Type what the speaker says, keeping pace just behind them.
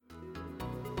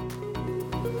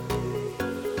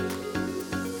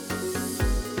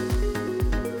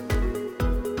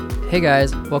Hey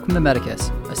guys, welcome to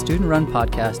Medicus, a student-run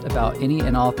podcast about any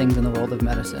and all things in the world of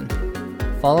medicine.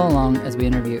 Follow along as we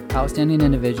interview outstanding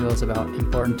individuals about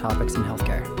important topics in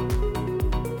healthcare.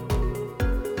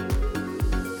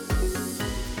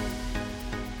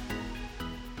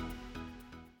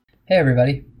 Hey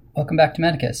everybody, welcome back to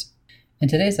Medicus. In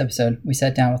today's episode, we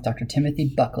sat down with Dr.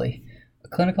 Timothy Buckley, a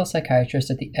clinical psychiatrist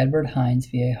at the Edward Hines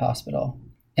VA Hospital.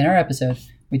 In our episode,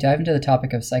 we dive into the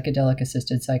topic of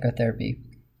psychedelic-assisted psychotherapy,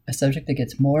 a subject that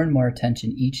gets more and more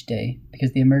attention each day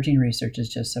because the emerging research is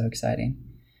just so exciting.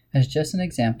 As just an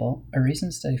example, a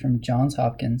recent study from Johns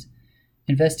Hopkins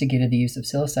investigated the use of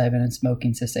psilocybin in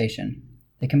smoking cessation.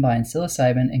 They combined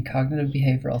psilocybin and cognitive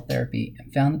behavioral therapy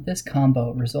and found that this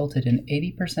combo resulted in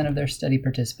 80% of their study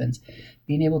participants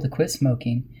being able to quit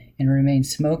smoking and remain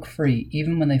smoke-free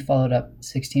even when they followed up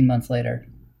 16 months later.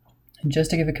 And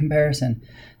just to give a comparison,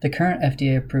 the current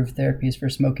FDA-approved therapies for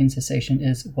smoking cessation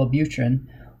is Wellbutrin,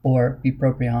 or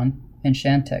bupropion, and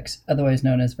Chantix, otherwise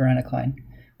known as varenicline,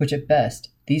 which at best,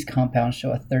 these compounds show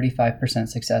a 35%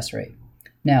 success rate.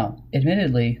 Now,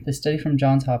 admittedly, the study from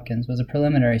Johns Hopkins was a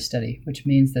preliminary study, which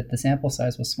means that the sample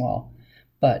size was small,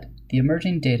 but the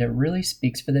emerging data really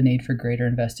speaks for the need for greater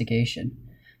investigation.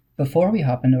 Before we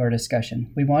hop into our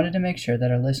discussion, we wanted to make sure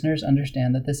that our listeners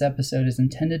understand that this episode is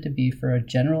intended to be for a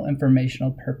general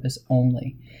informational purpose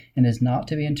only, and is not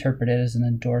to be interpreted as an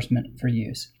endorsement for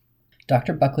use.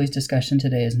 Dr. Buckley's discussion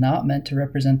today is not meant to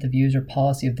represent the views or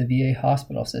policy of the VA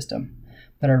hospital system,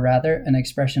 but are rather an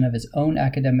expression of his own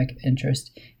academic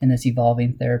interest in this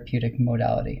evolving therapeutic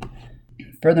modality.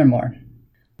 Furthermore,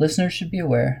 listeners should be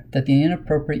aware that the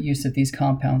inappropriate use of these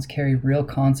compounds carry real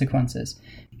consequences,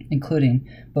 including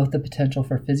both the potential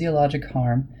for physiologic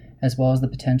harm as well as the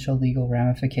potential legal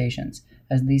ramifications,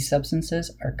 as these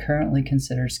substances are currently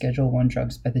considered Schedule I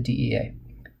drugs by the DEA.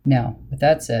 Now, with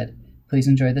that said, please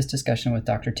enjoy this discussion with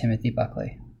Dr. Timothy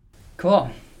Buckley. Cool.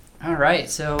 All right.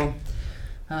 So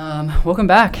welcome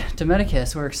back to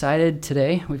Medicus. We're excited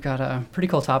today. We've got a pretty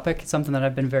cool topic. It's something that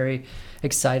I've been very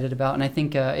excited about. And I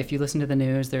think if you listen to the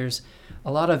news, there's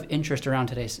a lot of interest around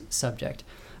today's subject.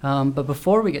 But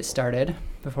before we get started,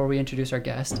 before we introduce our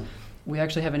guest, we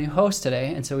actually have a new host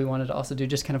today. And so we wanted to also do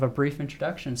just kind of a brief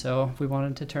introduction. So we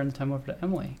wanted to turn the time over to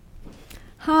Emily.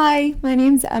 Hi, my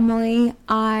name's Emily.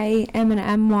 I am an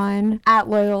M1 at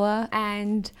Loyola,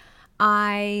 and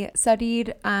I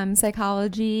studied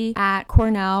psychology at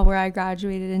Cornell, where I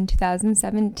graduated in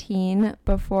 2017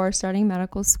 before starting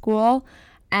medical school.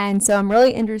 And so I'm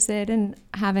really interested in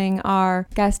having our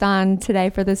guest on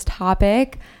today for this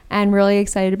topic and really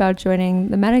excited about joining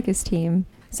the Medicus team.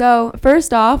 So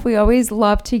first off, we always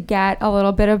love to get a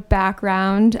little bit of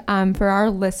background for our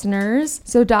listeners.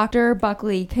 So Dr.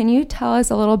 Buckley, can you tell us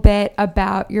a little bit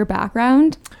about your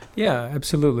background? Yeah,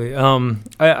 absolutely.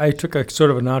 I took a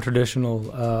sort of a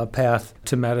non-traditional path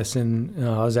to medicine.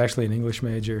 I was actually an English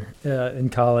major in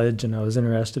college, and I was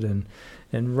interested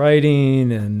in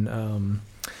writing and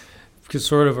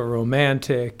sort of a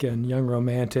romantic and young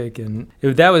romantic. And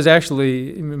that was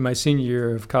actually my senior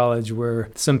year of college, where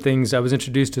some things, I was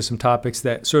introduced to some topics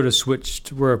that sort of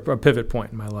were a pivot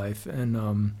point in my life.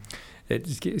 And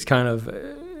it's kind of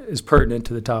is pertinent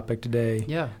to the topic today.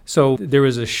 Yeah. So there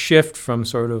was a shift from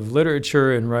sort of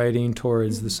literature and writing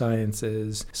towards the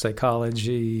sciences,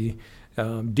 psychology,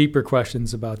 deeper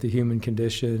questions about the human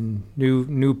condition,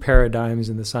 new paradigms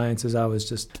in the sciences. I was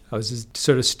just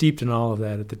sort of steeped in all of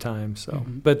that at the time. So,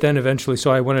 But then eventually,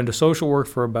 so I went into social work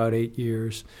for about 8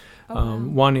 years,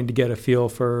 wanting to get a feel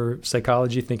for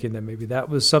psychology, thinking that maybe that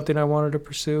was something I wanted to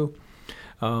pursue.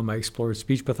 I explored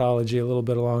speech pathology a little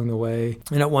bit along the way.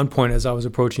 And at one point, as I was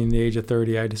approaching the age of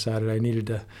 30, I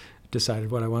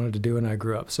decided what I wanted to do, and I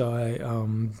grew up. So I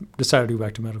decided to go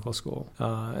back to medical school.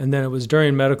 And then it was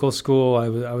during medical school, I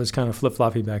was kind of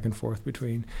flip-flopping back and forth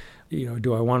between,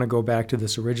 do I want to go back to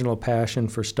this original passion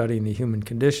for studying the human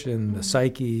condition, the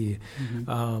psyche,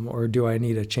 or do I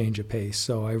need a change of pace?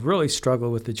 So I really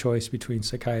struggled with the choice between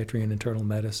psychiatry and internal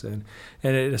medicine.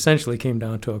 And it essentially came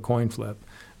down to a coin flip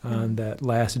on that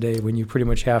last day when you pretty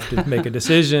much have to make a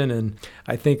decision. And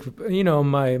I think,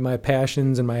 my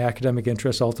passions and my academic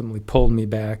interests ultimately pulled me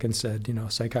back and said,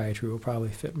 psychiatry will probably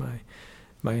fit my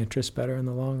interests better in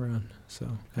the long run. So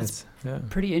that's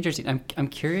pretty interesting. I'm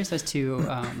curious as to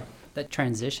that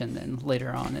transition then later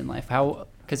on in life. How,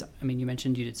 because you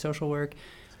mentioned you did social work.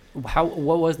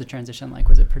 What was the transition like?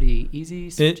 Was it pretty easy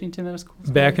switching to medical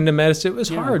school? Back into medicine, it was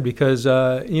hard because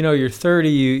you're 30,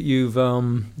 you've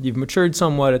matured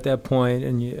somewhat at that point,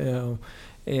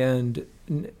 and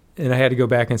I had to go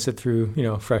back and sit through,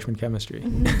 freshman chemistry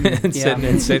and sit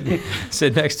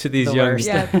next to these The young. worst.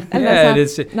 Yeah, and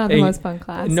that's it's not the most fun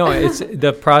class. No, it's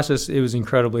the process. It was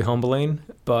incredibly humbling,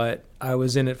 but I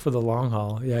was in it for the long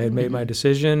haul. Yeah, I had made my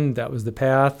decision. That was the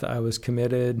path. I was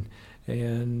committed,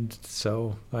 and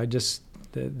so I just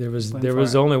there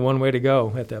was only one way to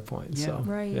go at that point. Yeah. So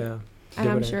Right. yeah. And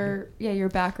I'm sure, your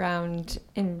background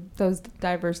in those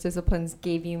diverse disciplines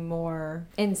gave you more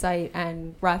insight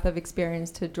and breadth of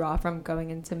experience to draw from going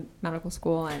into medical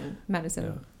school and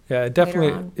medicine. Yeah, it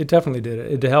definitely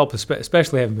did. It helped,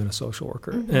 especially having been a social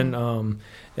worker. And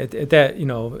at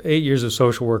that, 8 years of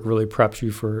social work really preps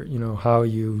you for, how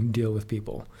you deal with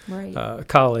people, right?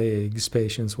 Colleagues,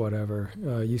 patients, whatever.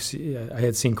 I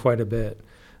had seen quite a bit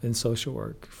in social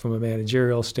work from a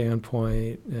managerial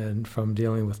standpoint and from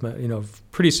dealing with,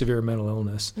 pretty severe mental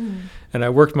illness. And I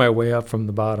worked my way up from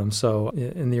the bottom. So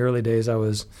in the early days, I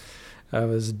was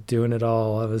doing it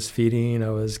all. I was feeding,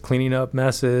 I was cleaning up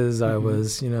messes. I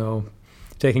was,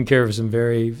 taking care of some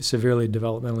very severely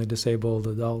developmentally disabled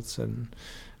adults and,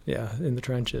 in the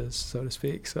trenches, so to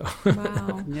speak. So.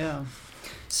 Wow. Yeah.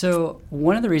 So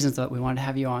one of the reasons that we wanted to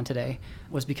have you on today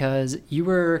was because you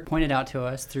were pointed out to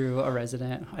us through a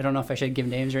resident. I don't know if I should give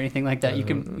names or anything like that. You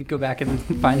can go back and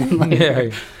find them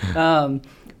later.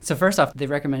 So first off, they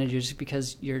recommended you just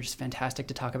because you're just fantastic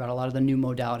to talk about a lot of the new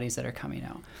modalities that are coming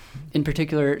out. In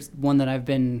particular, one that I've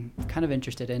been kind of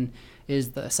interested in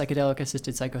is the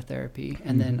psychedelic-assisted psychotherapy.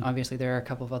 And then obviously there are a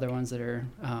couple of other ones that are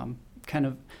kind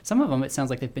of, some of them it sounds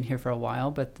like they've been here for a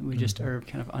while, but we just are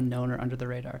kind of unknown or under the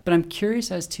radar. But I'm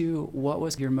curious as to what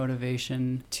was your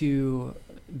motivation to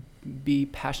be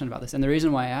passionate about this. And the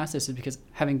reason why I asked this is because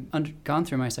having gone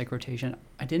through my psych rotation,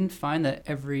 I didn't find that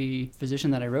every physician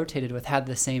that I rotated with had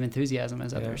the same enthusiasm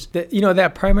as others.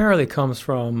 That primarily comes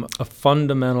from a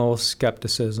fundamental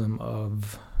skepticism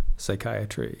of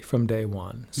psychiatry from day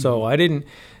one. So I didn't,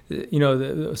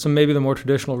 so maybe the more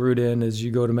traditional route in is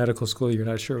you go to medical school, you're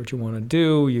not sure what you want to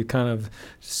do, you kind of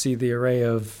see the array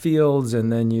of fields,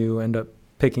 and then you end up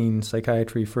picking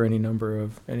psychiatry for any number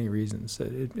of reasons.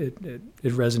 It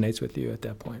resonates with you at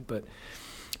that point. But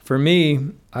for me,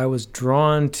 I was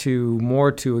drawn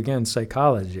more to again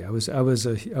psychology. I was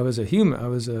a human. I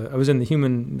was in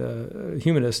the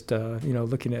humanist.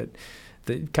 Looking at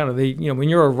when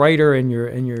you're a writer and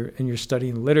you're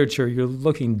studying literature, you're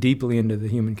looking deeply into the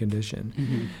human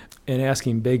condition and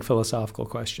asking big philosophical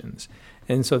questions.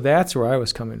 And so that's where I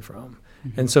was coming from.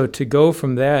 And so to go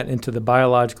from that into the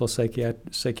biological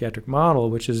psychiatric model,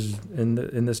 which is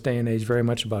in this day and age very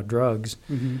much about drugs,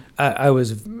 I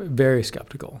was very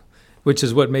skeptical, which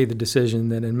is what made the decision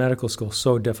then in medical school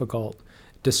so difficult.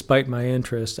 Despite my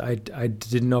interest, I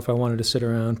didn't know if I wanted to sit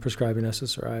around prescribing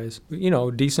SSRIs.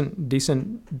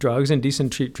 Decent drugs and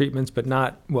decent treatments, but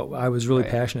not what I was really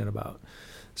passionate about.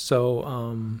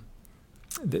 So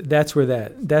that's where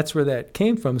that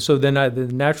came from. So then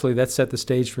naturally that set the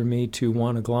stage for me to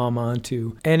want to glom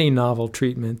onto any novel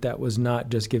treatment that was not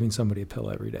just giving somebody a pill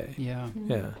every day. Yeah.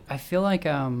 I feel like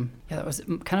that was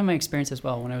kind of my experience as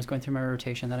well when I was going through my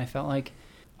rotation. That I felt like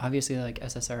obviously like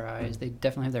SSRIs, they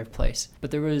definitely have their place,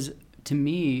 but there was, to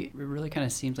me, it really kind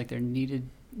of seems like there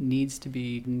needs to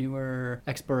be newer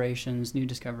explorations, new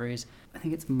discoveries. I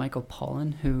think it's Michael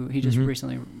Pollan who he just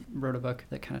recently wrote a book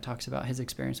that kind of talks about his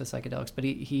experience with psychedelics, but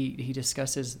he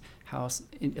discusses how,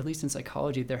 at least in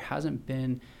psychology, there hasn't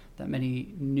been that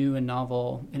many new and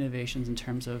novel innovations in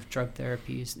terms of drug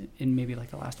therapies in maybe like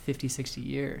the last 50, 60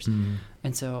 years.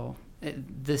 And so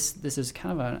this is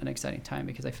kind of an exciting time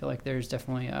because I feel like there's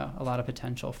definitely a lot of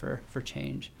potential for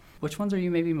change. Which ones are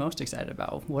you maybe most excited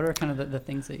about? What are kind of the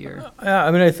things that you're...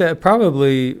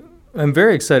 I'm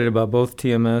very excited about both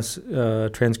TMS,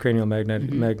 transcranial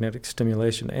magnetic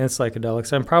stimulation, and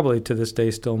psychedelics. I'm probably to this day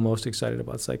still most excited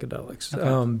about psychedelics.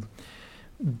 Okay.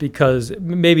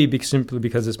 Simply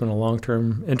because it's been a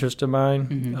long-term interest of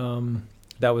mine.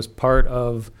 That was part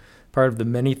of the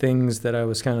many things that I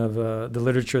was kind of, the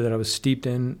literature that I was steeped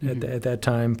in at that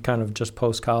time, kind of just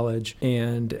post-college.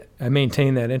 And I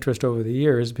maintained that interest over the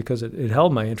years because it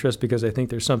held my interest, because I think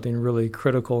there's something really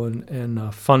critical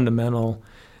and fundamental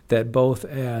that both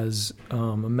as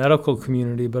a medical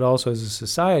community but also as a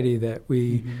society that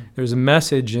there's a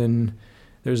message in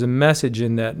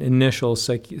that initial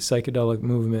psychedelic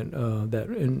movement, that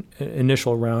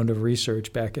initial round of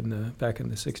research back in the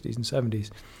 60s and 70s.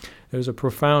 There's a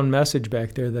profound message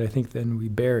back there that I think then we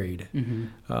buried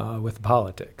with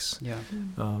politics. Yeah.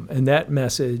 And that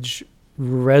message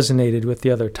resonated with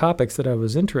the other topics that I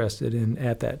was interested in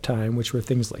at that time, which were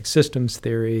things like systems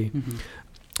theory,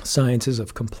 sciences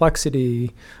of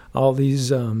complexity, all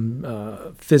these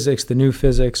physics, the new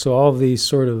physics, so all of these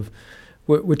sort of,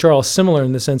 which are all similar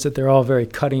in the sense that they're all very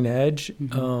cutting edge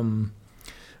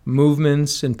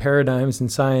movements and paradigms in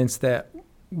science that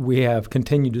we have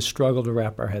continued to struggle to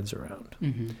wrap our heads around.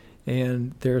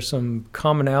 And there are some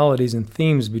commonalities and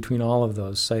themes between all of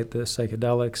those, the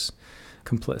psychedelics,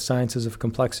 sciences of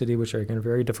complexity, which are again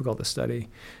very difficult to study,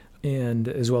 and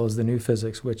as well as the new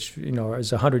physics, which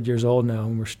is 100 years old now,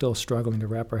 and we're still struggling to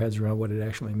wrap our heads around what it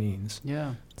actually means.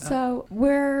 Yeah. So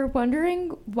we're wondering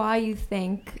why you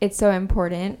think it's so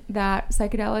important that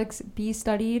psychedelics be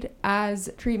studied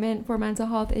as treatment for mental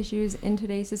health issues in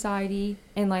today's society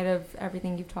in light of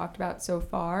everything you've talked about so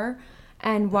far,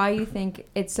 and why you think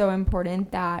it's so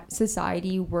important that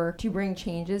society work to bring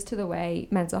changes to the way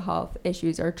mental health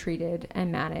issues are treated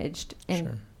and managed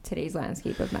in today's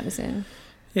landscape of medicine.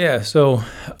 Yeah, so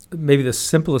maybe the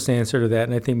simplest answer to that,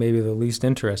 and I think maybe the least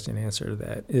interesting answer to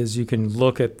that, is you can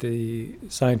look at the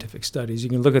scientific studies. You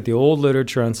can look at the old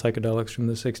literature on psychedelics from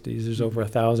the 60s. There's over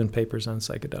 1,000 papers on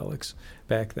psychedelics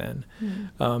back then.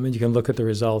 And you can look at the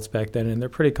results back then, and they're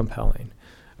pretty compelling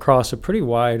across a pretty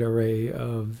wide array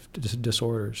of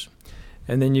disorders.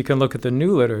 And then you can look at the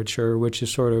new literature, which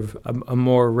is sort of a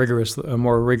more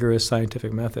rigorous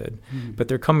scientific method. But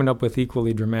they're coming up with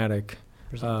equally dramatic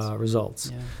results.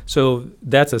 Yeah. So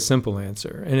that's a simple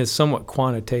answer, and it's somewhat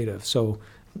quantitative. So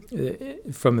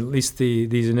from at least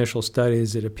these initial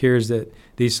studies, it appears that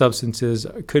these substances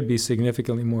could be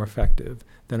significantly more effective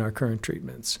than our current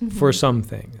treatments for some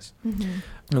things.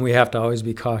 And we have to always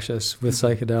be cautious with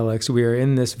psychedelics. We are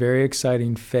in this very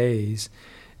exciting phase,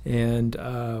 and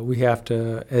we have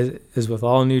to, as with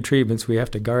all new treatments, we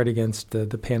have to guard against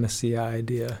the panacea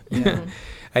idea. Yeah.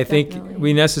 I think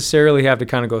we necessarily have to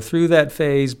kind of go through that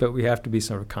phase, but we have to be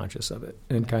sort of conscious of it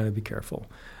and kind of be careful.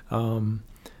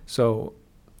 So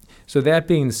that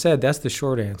being said, that's the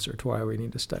short answer to why we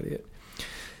need to study it.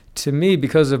 To me,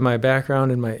 because of my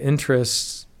background and my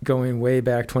interests going way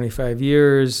back 25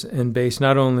 years and based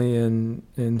not only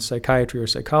in psychiatry or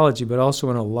psychology, but also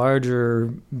in a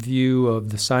larger view of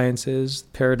the sciences,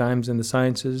 paradigms in the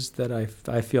sciences that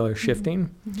I feel are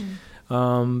shifting.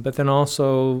 But then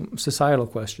also societal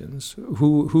questions.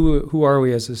 Who are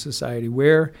we as a society?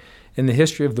 Where in the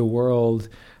history of the world,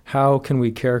 how can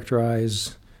we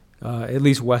characterize at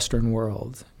least Western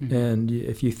world? And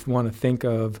if you want to think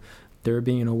of there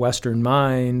being a Western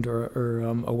mind or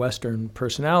a Western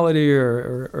personality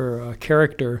or a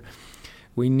character,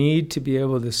 we need to be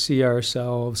able to see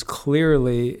ourselves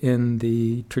clearly in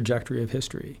the trajectory of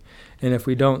history. And if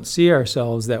we don't see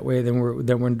ourselves that way, then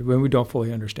we don't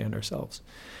fully understand ourselves.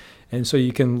 And so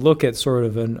you can look at sort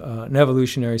of an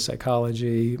evolutionary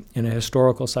psychology and a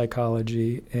historical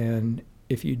psychology, and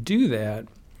if you do that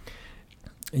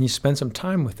and you spend some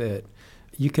time with it,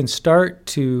 you can start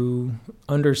to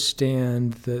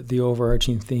understand the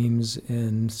overarching themes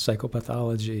in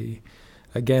psychopathology.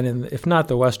 Again, if not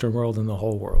the Western world, in the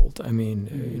whole world. I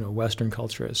mean, Western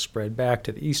culture has spread back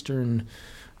to the Eastern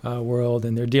world,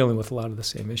 and they're dealing with a lot of the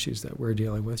same issues that we're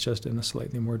dealing with, just in a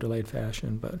slightly more delayed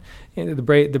fashion. But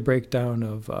the breakdown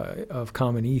of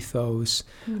common ethos,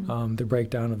 the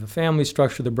breakdown of the family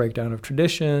structure, the breakdown of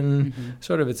tradition,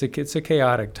 sort of it's a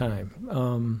chaotic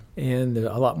time, and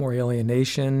a lot more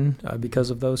alienation because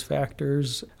of those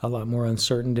factors, a lot more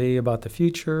uncertainty about the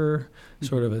future,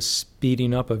 sort of a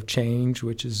speeding up of change,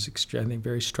 which is I think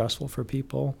very stressful for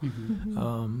people.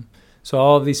 So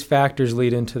all of these factors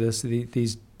lead into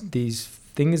these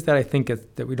things that I think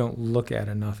that we don't look at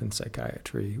enough in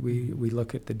psychiatry. We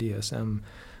look at the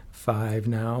DSM-5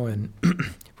 now, and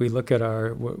we look at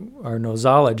our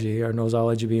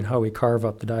nosology being how we carve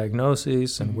up the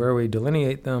diagnoses and where we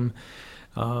delineate them.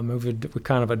 We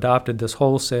kind of adopted this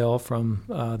wholesale from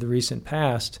the recent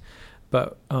past,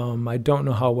 but I don't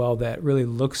know how well that really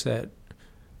looks at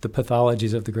the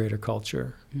pathologies of the greater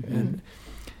culture.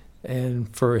 And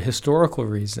for historical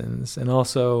reasons, and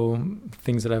also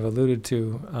things that I've alluded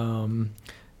to,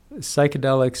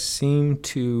 psychedelics seem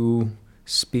to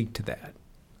speak to that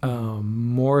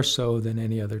more so than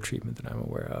any other treatment that I'm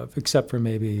aware of, except for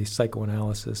maybe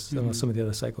psychoanalysis and some of the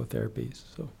other psychotherapies.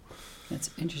 So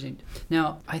that's interesting.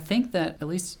 Now, I think that at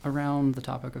least around the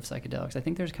topic of psychedelics, I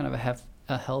think there's kind of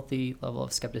a healthy level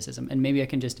of skepticism, and maybe I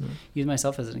can just use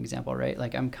myself as an example, right?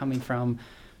 Like, I'm coming from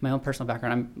my own personal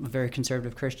background. I'm a very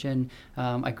conservative Christian.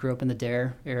 I grew up in the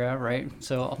DARE era, right?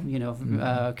 So,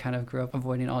 kind of grew up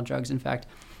avoiding all drugs. In fact,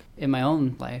 in my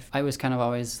own life, I was kind of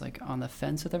always like on the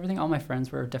fence with everything. All my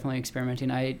friends were definitely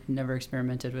experimenting. I never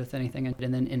experimented with anything.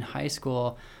 And then in high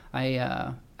school,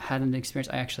 I had an experience.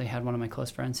 I actually had one of my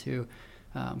close friends who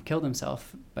killed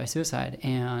himself by suicide.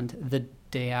 And the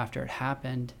day after it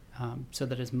happened, so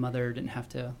that his mother didn't have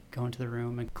to go into the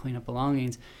room and clean up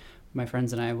belongings, my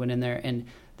friends and I went in there, and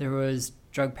there was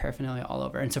drug paraphernalia all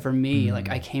over. And so for me, like,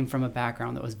 I came from a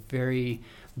background that was very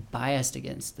biased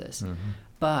against this.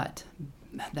 But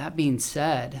that being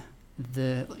said,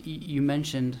 you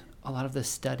mentioned a lot of the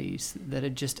studies that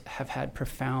have had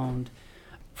profound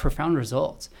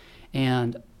results.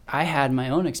 And I had my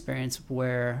own experience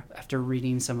where, after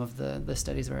reading some of the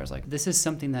studies, where I was like, this is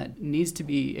something that needs to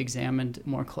be examined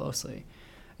more closely.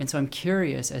 And so I'm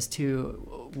curious as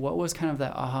to what was kind of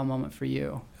that aha moment for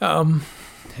you? I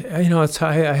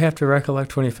have to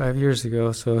recollect 25 years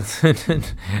ago, so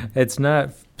it's not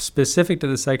specific to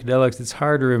the psychedelics. It's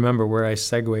hard to remember where I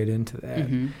segued into that.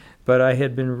 But I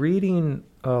had been reading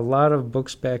a lot of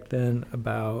books back then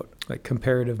about like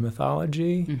comparative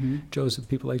mythology.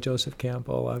 People like Joseph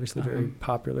Campbell, obviously very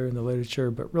popular in the literature,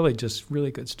 but really just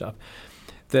really good stuff.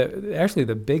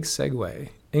 The big segue,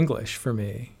 English for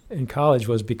me in college,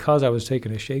 was because I was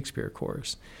taking a Shakespeare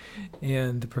course.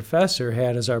 And the professor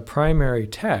had as our primary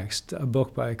text a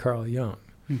book by Carl Jung.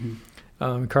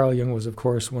 Carl Jung was, of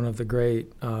course, one of the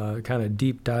great kind of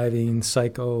deep-diving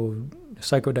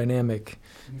psychodynamic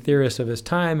theorists of his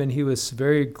time, and he was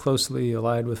very closely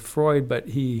allied with Freud, but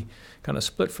he kind of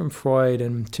split from Freud.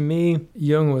 And to me,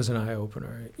 Jung was an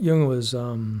eye-opener. Jung was,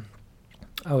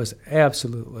 I was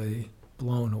absolutely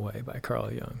blown away by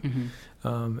Carl Jung.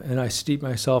 And I steeped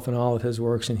myself in all of his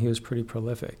works, and he was pretty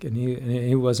prolific. And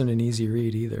he wasn't an easy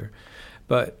read either.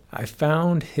 But I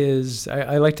found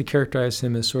I like to characterize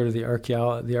him as sort of the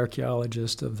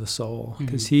archaeologist of the soul,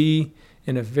 because he,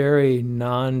 in a very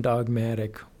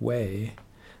non-dogmatic way,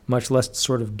 much less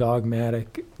sort of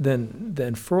dogmatic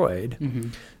than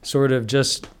Freud, sort of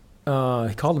just,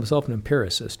 he called himself an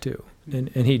empiricist too. And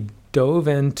he dove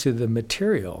into the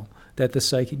material that the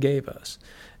psyche gave us.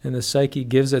 And the psyche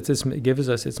gives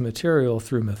us its material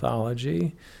through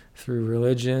mythology, through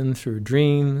religion, through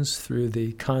dreams, through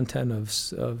the content of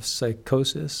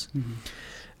psychosis.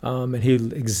 And he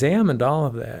examined all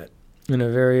of that in a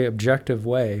very objective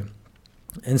way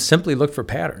and simply looked for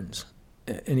patterns.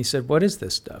 And he said, what is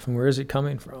this stuff, and where is it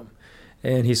coming from?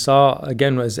 And he saw,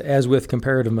 again, as with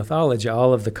comparative mythology,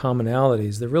 all of the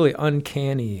commonalities, the really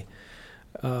uncanny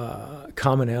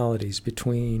commonalities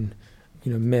between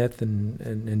myth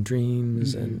and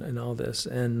dreams and all this.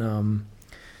 And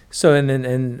so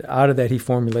and out of that he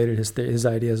formulated his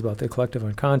ideas about the collective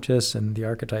unconscious and the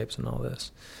archetypes and all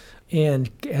this. And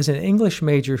as an English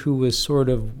major who was sort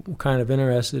of kind of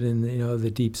interested in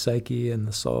the deep psyche and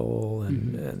the soul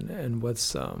and what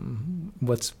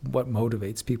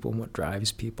motivates people and what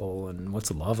drives people and what's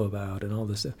love about and all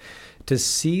this stuff, to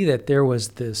see that there was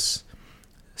this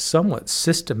somewhat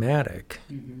systematic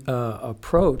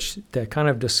approach that kind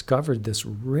of discovered this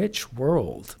rich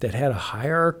world that had a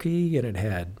hierarchy, and it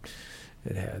had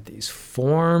these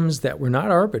forms that were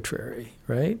not arbitrary,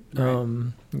 right?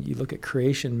 You look at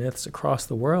creation myths across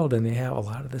the world, and they have a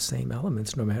lot of the same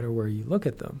elements no matter where you look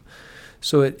at them.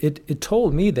 So it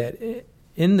told me that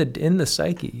in the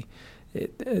psyche,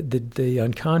 the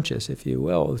unconscious, if you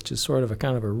will, which is sort of a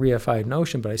kind of a reified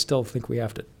notion, but I still think we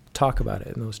have to talk about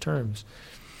it in those terms.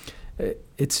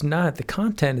 It's not, the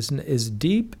content is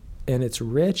deep and it's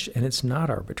rich and it's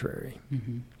not arbitrary.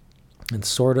 It's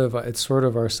sort of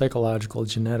our psychological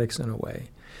genetics in a way,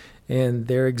 and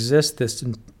there exists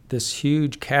this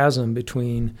huge chasm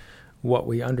between what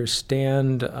we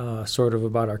understand sort of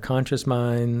about our conscious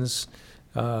minds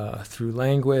through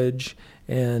language,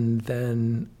 and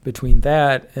then between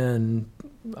that and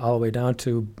all the way down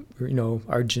to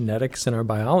our genetics and our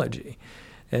biology.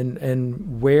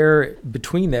 And where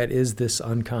between that is this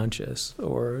unconscious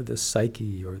or the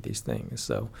psyche or these things.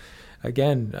 So,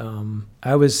 again,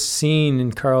 I was seeing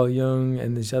in Carl Jung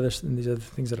and these other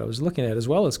things that I was looking at, as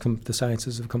well as the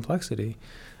sciences of complexity,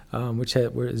 which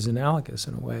is analogous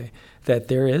in a way, that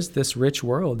there is this rich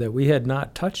world that we had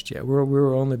not touched yet. We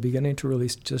were only beginning to really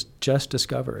just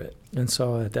discover it. And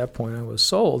so at that point I was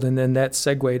sold. And then that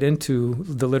segued into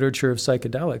the literature of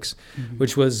psychedelics,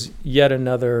 which was yet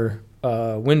another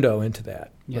window into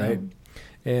that, right?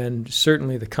 And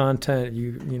certainly the content,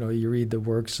 you read the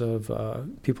works of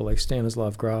people like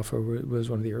Stanislav Grof, who was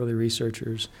one of the early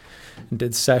researchers, and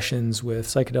did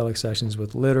psychedelic sessions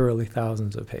with literally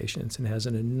thousands of patients, and has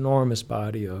an enormous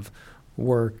body of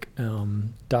work,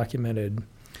 documented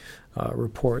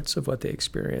reports of what they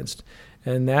experienced.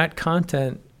 And that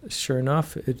content, sure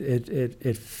enough,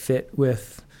 it fit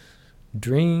with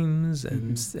dreams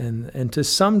and to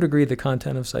some degree the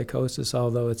content of psychosis,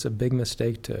 although it's a big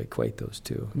mistake to equate those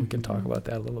two. We can talk about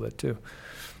that a little bit too.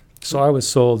 So I was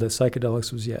sold that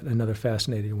psychedelics was yet another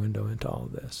fascinating window into all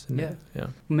of this. And Yeah.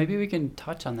 Maybe we can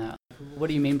touch on that. What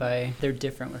do you mean by they're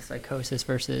different with psychosis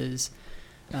versus...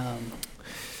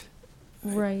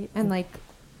 Right. And like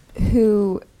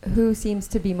who seems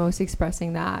to be most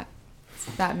expressing that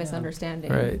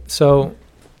misunderstanding? Right. So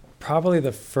probably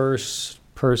the first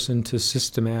person to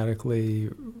systematically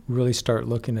really start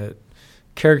looking at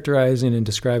characterizing and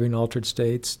describing altered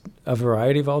states, a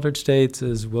variety of altered states,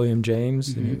 is William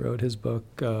James, and he wrote his book,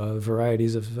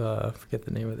 Varieties of, forget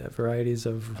the name of that, Varieties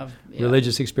of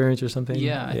Religious Experience or something.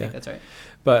 Yeah, I think that's right.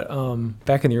 But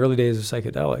back in the early days of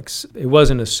psychedelics, it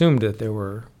wasn't assumed that there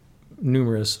were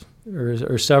numerous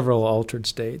or several altered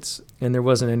states, and there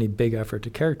wasn't any big effort to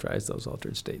characterize those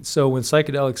altered states. So when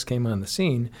psychedelics came on the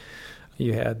scene,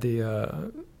 you had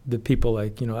the people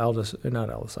like, Albert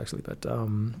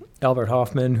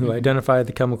Hoffman, who identified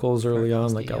the chemicals early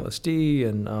on, like LSD,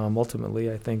 and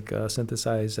ultimately, I think,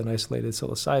 synthesized and isolated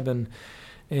psilocybin.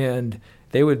 And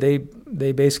they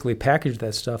basically packaged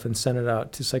that stuff and sent it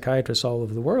out to psychiatrists all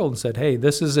over the world and said, hey,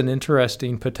 this is an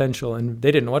interesting potential, and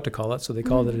they didn't know what to call it, so they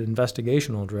called it an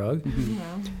investigational drug.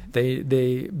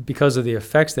 They because of the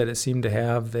effects that it seemed to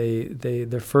have,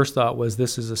 their first thought was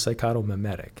this is a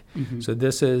psychotomimetic. So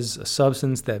this is a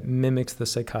substance that mimics the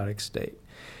psychotic state.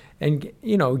 And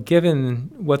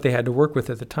given what they had to work with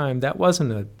at the time, that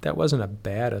wasn't a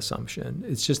bad assumption.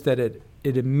 It's just that it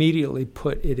immediately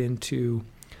put it into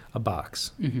a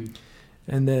box.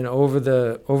 And then over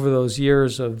those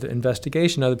years of the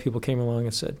investigation, other people came along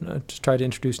and said, no, just try to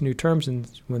introduce new terms. And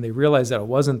when they realized that it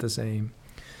wasn't the same,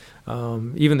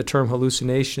 even the term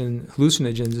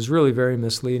hallucinogens is really very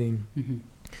misleading.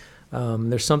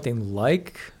 There's something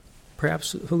like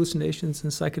perhaps hallucinations in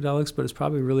psychedelics, but it's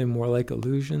probably really more like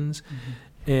illusions.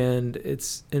 And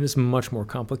it's much more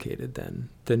complicated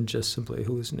than just simply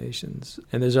hallucinations.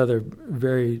 And there's other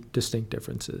very distinct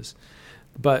differences.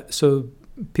 But so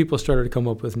people started to come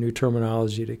up with new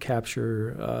terminology to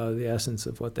capture the essence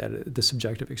of what the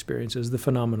subjective experience is, the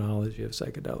phenomenology of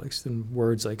psychedelics. And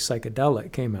words like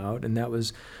psychedelic came out, and that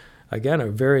was, again,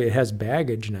 it has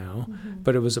baggage now,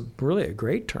 but it was really a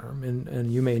great term.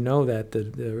 And you may know that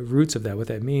the roots of that, what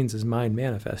that means is mind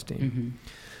manifesting.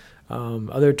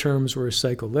 Other terms were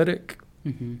psycholytic,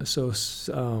 so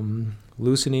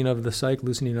loosening of the psyche,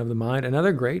 loosening of the mind.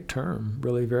 Another great term,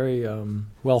 really very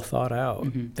well thought out.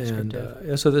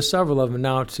 And so there's several of them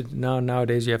now.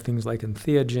 Nowadays you have things like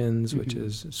entheogens, which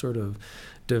is sort of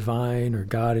divine or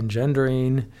God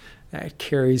engendering. That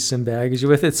carries some baggage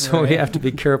with it, so we have to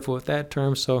be careful with that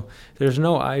term. So there's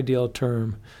no ideal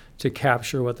term to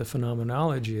capture what the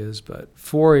phenomenology is. But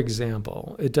for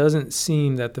example, it doesn't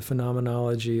seem that the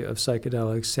phenomenology of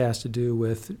psychedelics has to do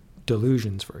with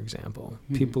delusions, for example.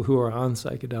 People who are on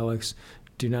psychedelics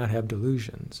do not have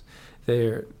delusions.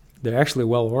 They're actually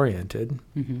well-oriented.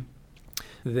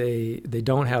 They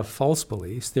don't have false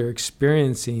beliefs. They're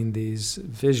experiencing these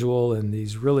visual and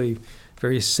these really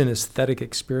very synesthetic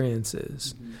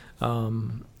experiences.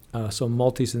 So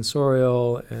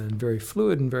multisensorial and very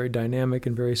fluid and very dynamic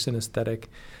and very synesthetic,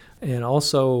 and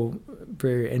also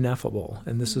very ineffable.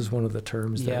 And this is one of the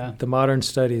terms that the modern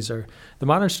studies are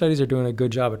doing a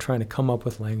good job of trying to come up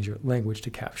with language to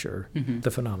capture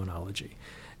the phenomenology.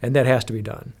 And that has to be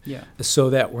done so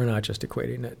that we're not just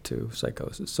equating it to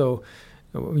psychosis. So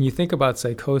when you think about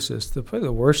psychosis, probably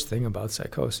the worst thing about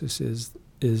psychosis is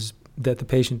that the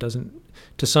patient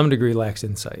to some degree lacks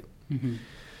insight.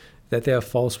 That they have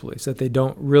false beliefs, that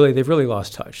they've really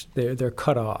lost touch. They're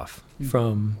cut off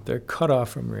from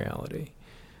reality.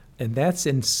 And that's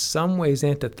in some ways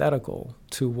antithetical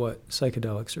to what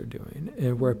psychedelics are doing,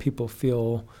 and where people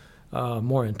feel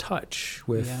more in touch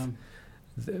with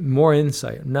more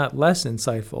insight, not less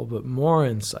insightful, but more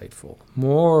insightful,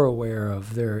 more aware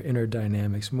of their inner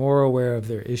dynamics, more aware of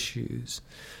their issues.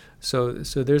 So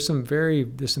there's some very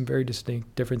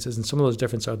distinct differences, and some of those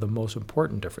differences are the most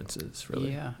important differences,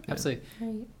 really. Yeah, absolutely.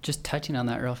 Right. Just touching on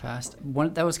that real fast,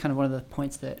 that was kind of one of the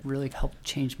points that really helped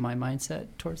change my mindset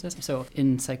towards this. So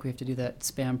in psych, we have to do that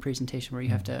SPAM presentation where you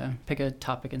have to pick a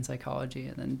topic in psychology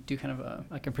and then do kind of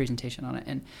a presentation on it.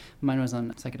 And mine was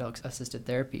on psychedelic-assisted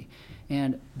therapy.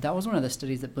 And that was one of the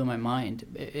studies that blew my mind.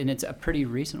 And it's a pretty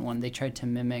recent one. They tried to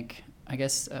mimic, I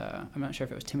guess, I'm not sure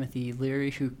if it was Timothy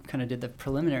Leary who kind of did the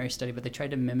preliminary study, but they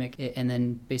tried to mimic it, and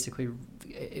then basically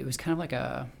it was kind of like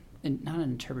not an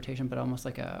interpretation, but almost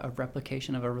like a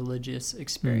replication of a religious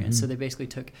experience. So they basically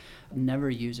took never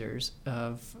users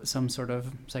of some sort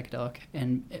of psychedelic,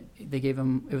 and they gave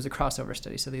them, it was a crossover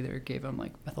study, so they either gave them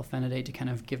like methylphenidate to kind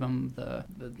of give them the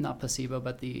not placebo,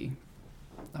 but the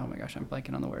oh my gosh, I'm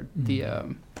blanking on the word. The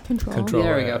Control.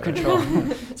 there we go, control.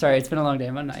 Sorry, it's been a long day.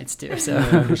 I'm on nights too. So I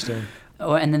understand.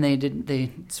 Oh, and then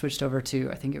they switched over to,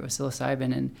 I think it was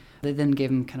psilocybin, and they then gave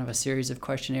them kind of a series of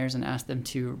questionnaires and asked them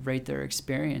to rate their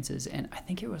experiences. And I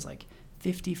think it was like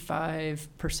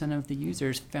 55% of the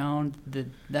users found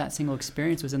that single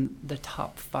experience was in the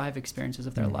top 5 experiences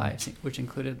of their lives, which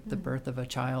included the birth of a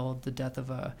child, the death of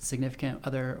a significant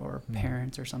other or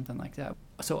parents or something like that.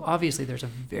 So obviously there's a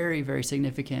very, very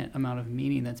significant amount of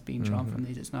meaning that's being drawn from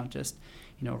these. It's not just,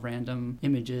 random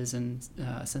images and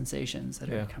sensations that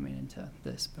are coming into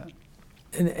this. But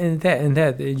And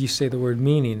that you say the word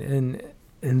meaning,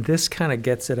 and this kind of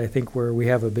gets it, I think, where we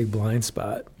have a big blind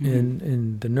spot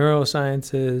in the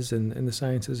neurosciences and the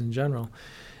sciences in general,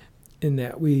 in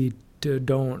that we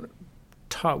don't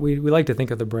talk. We like to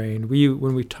think of the brain.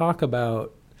 When we talk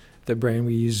about the brain,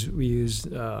 we use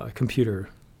computer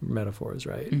metaphors,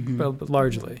 right? But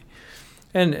largely,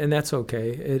 and that's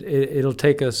okay. It'll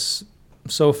take us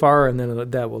so far, and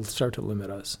then that will start to limit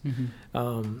us.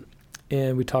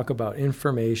 And we talk about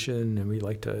information, and we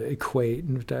like to equate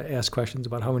and to ask questions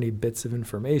about how many bits of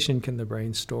information can the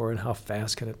brain store and how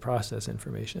fast can it process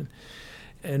information.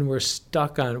 And we're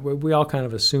stuck on, we all kind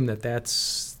of assume that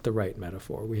that's the right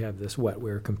metaphor. We have this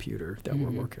wetware computer that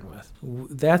we're working with.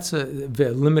 That's a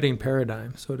limiting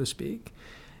paradigm, so to speak.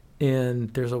 And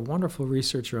there's a wonderful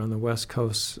researcher on the West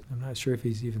Coast. I'm not sure if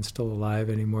he's even still alive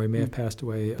anymore. He may have passed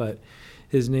away, but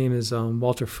his name is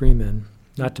Walter Freeman.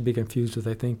 Not to be confused with,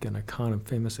 I think, an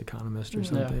famous economist or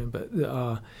something. But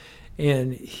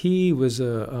and he was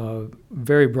a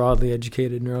very broadly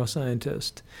educated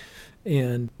neuroscientist,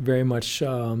 and very much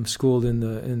schooled in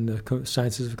the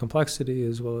sciences of complexity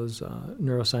as well as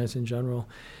neuroscience in general.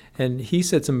 And he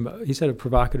said a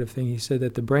provocative thing. He said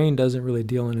that the brain doesn't really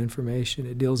deal in information;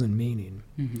 it deals in meaning,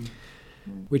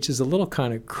 which is a little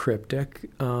kind of cryptic,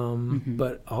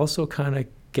 but also kind of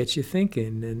gets you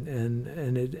thinking,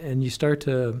 and you start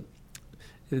to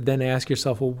then ask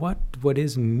yourself, well, what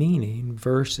is meaning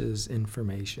versus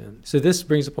information? So this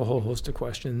brings up a whole host of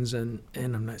questions, and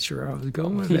I'm not sure how I was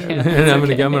going with that. And I'm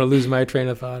gonna lose my train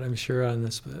of thought, I'm sure, on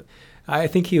this, but I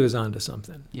think he was onto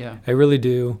something. Yeah, I really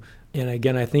do. And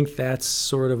again, I think that's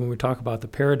sort of when we talk about the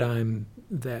paradigm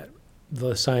that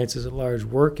the sciences at large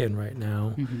work in right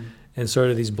now, and sort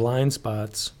of these blind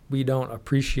spots, we don't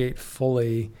appreciate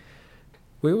fully.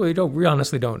 We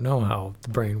honestly don't know how the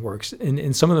brain works.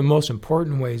 In some of the most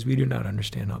important ways, we do not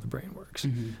understand how the brain works.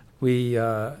 We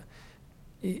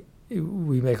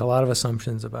make a lot of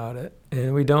assumptions about it,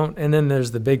 and we don't. And then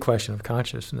there's the big question of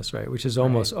consciousness, right, which has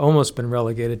almost been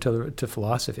relegated to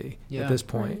philosophy at this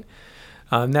point.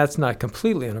 That's not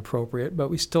completely inappropriate, but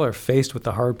we still are faced with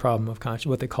the hard problem of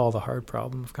what they call the hard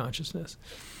problem of consciousness.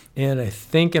 And I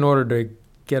think in order to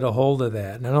get a hold of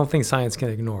that, and I don't think science can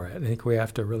ignore it. I think we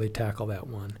have to really tackle that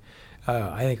one.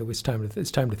 I think it's time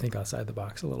to think outside the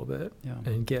box a little bit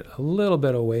and get a little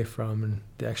bit away from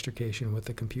the extrication with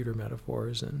the computer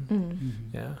metaphors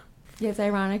Yeah, it's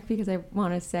ironic because I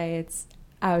want to say it's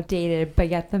outdated, but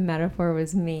yet the metaphor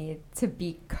was made to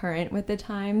be current with the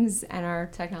times and our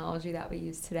technology that we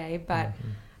use today. But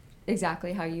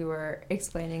exactly how you were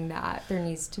explaining that there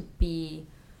needs to be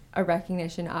a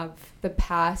recognition of the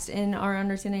past in our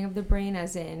understanding of the brain,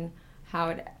 as in how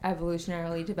it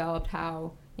evolutionarily developed,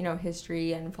 how,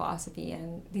 history and philosophy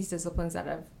and these disciplines that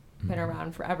have been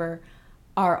around forever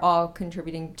are all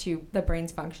contributing to the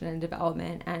brain's function and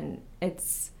development. And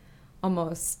it's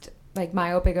almost like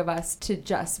myopic of us to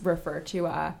just refer to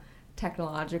a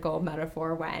technological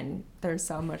metaphor when there's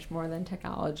so much more than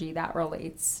technology that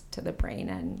relates to the brain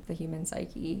and the human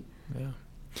psyche. Yeah.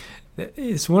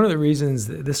 It's one of the reasons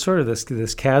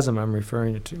this chasm I'm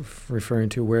referring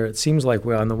to, where it seems like,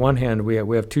 on the one hand we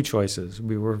have two choices.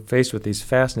 We were faced with these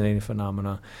fascinating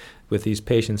phenomena, with these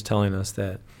patients telling us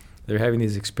that they're having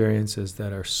these experiences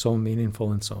that are so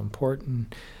meaningful and so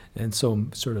important and so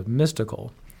sort of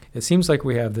mystical. It seems like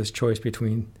we have this choice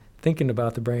between thinking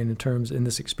about the brain in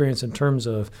this experience in terms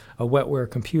of a wetware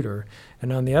computer,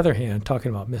 and on the other hand,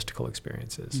 talking about mystical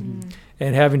experiences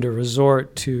and having to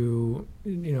resort to,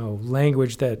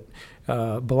 language that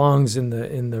belongs in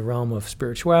the realm of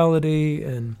spirituality.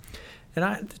 And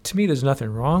to me, there's nothing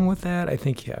wrong with that. I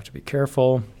think you have to be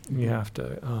careful. You have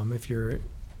to, if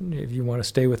you want to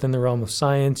stay within the realm of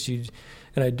science, you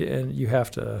have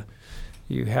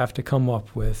to come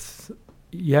up with.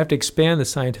 You have to expand the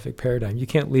scientific paradigm. You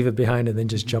can't leave it behind and then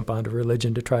just jump onto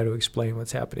religion to try to explain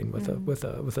what's happening with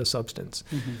a substance.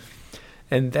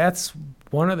 And that's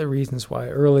one of the reasons why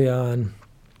early on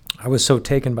I was so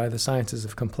taken by the sciences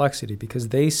of complexity, because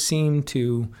they seem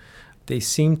to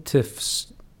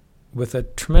with a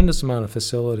tremendous amount of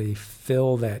facility,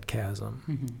 fill that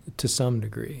chasm to some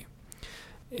degree.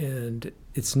 And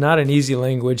it's not an easy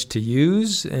language to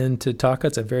use and to talk.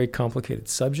 It's a very complicated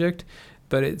subject,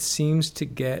 but it seems to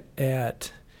get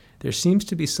at, there seems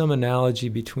to be some analogy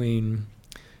between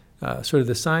sort of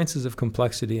the sciences of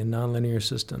complexity and nonlinear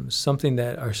systems, something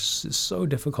that are so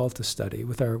difficult to study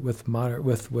with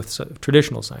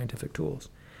traditional scientific tools.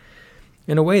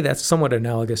 In a way, that's somewhat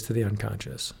analogous to the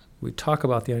unconscious. We talk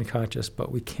about the unconscious,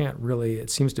 but we can't really, it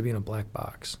seems to be in a black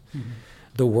box.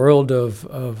 The world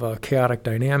of chaotic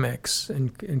dynamics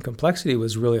and complexity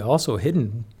was really also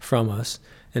hidden from us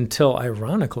until,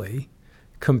 ironically,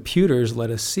 computers let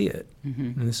us see it.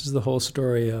 And this is the whole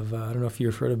story of, I don't know if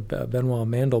you've heard of Benoit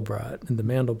Mandelbrot and the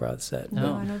Mandelbrot set.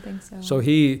 No, I don't think so. So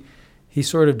he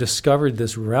sort of discovered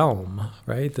this realm,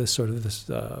 right? This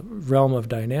realm of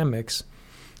dynamics.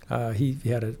 He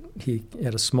had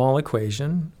a small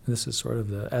equation. This is sort of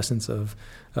the essence of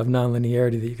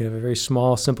nonlinearity, that you can have a very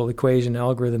small, simple equation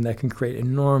algorithm that can create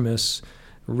enormous,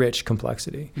 rich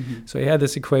complexity. So he had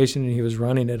this equation, and he was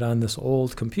running it on this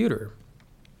old computer,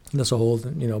 this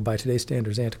old, by today's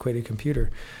standards, antiquated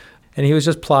computer. And he was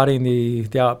just plotting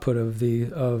the output of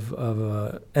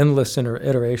endless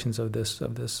iterations of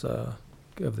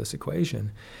this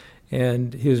equation.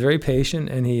 And he was very patient,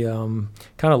 and he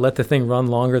kind of let the thing run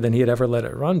longer than he had ever let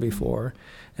it run before.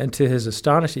 And to his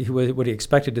astonishment, what he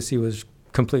expected to see was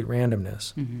complete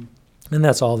randomness. And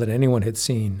that's all that anyone had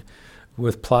seen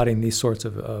with plotting these sorts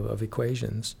of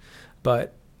equations.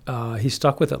 But he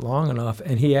stuck with it long enough,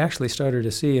 and he actually started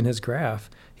to see in his graph,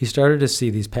 he started to see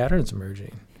these patterns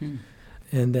emerging.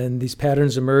 And then these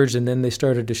patterns emerged, and then they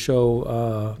started to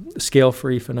show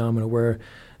scale-free phenomena where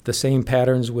the same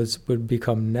patterns would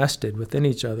become nested within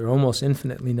each other, almost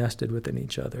infinitely nested within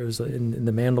each other. It was in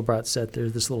the Mandelbrot set,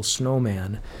 there's this little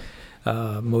snowman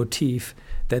motif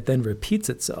that then repeats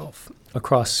itself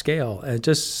across scale, and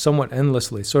just somewhat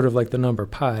endlessly, sort of like the number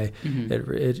pi.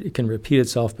 It can repeat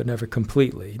itself, but never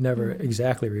completely, never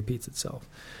exactly repeats itself.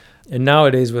 And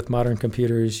nowadays, with modern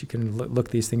computers, you can look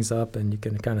these things up, and you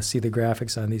can kind of see the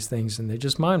graphics on these things, and they're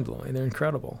just mind-blowing. They're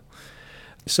incredible.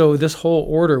 So this whole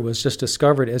order was just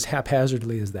discovered as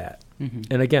haphazardly as that.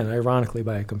 And again, ironically,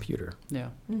 by a computer.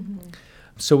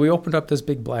 So we opened up this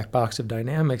big black box of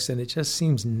dynamics, and it just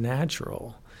seems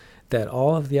natural that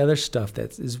all of the other stuff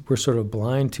we're sort of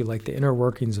blind to, like the inner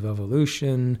workings of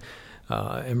evolution,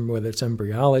 and whether it's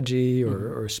embryology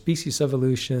or species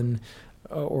evolution,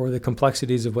 or the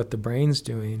complexities of what the brain's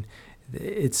doing,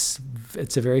 it's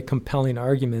a very compelling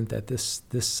argument that this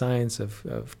science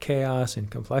of chaos and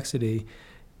complexity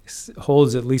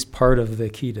holds at least part of the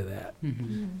key to that.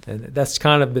 And that's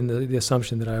kind of been the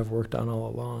assumption that I've worked on all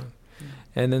along.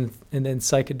 And then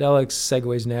psychedelics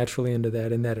segues naturally into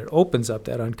that, in that it opens up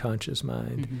that unconscious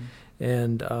mind.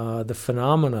 And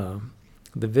the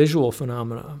visual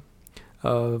phenomena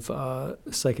of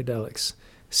psychedelics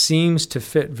seems to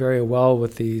fit very well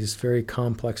with these very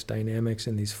complex dynamics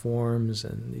and these forms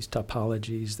and these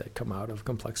topologies that come out of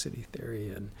complexity theory.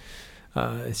 And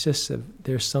it's just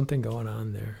there's something going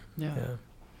on there. Yeah.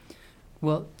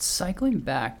 Well, cycling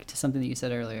back to something that you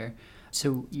said earlier,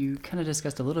 so you kind of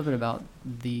discussed a little bit about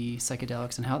the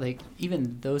psychedelics and how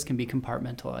even those can be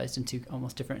compartmentalized into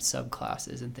almost different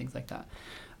subclasses and things like that.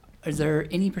 Is there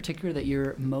any particular that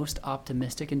you're most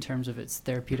optimistic in terms of its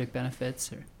therapeutic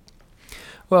benefits?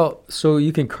 Well, so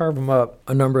you can carve them up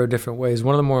a number of different ways.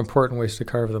 One of the more important ways to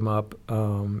carve them up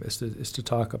is to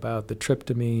talk about the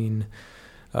tryptamine.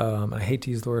 I hate to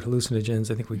use the word hallucinogens.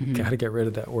 I think we got to get rid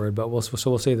of that word, but we'll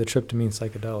say the tryptamine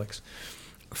psychedelics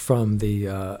from the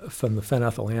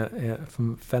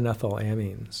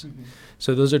phenethylamines.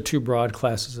 So those are two broad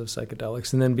classes of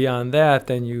psychedelics, and then beyond that,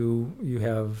 then you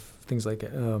have things like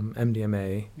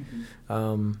MDMA.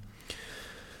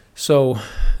 So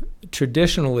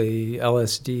traditionally,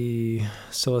 LSD,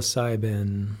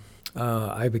 psilocybin,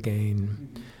 ibogaine,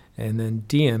 and then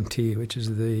DMT, which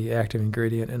is the active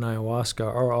ingredient in ayahuasca,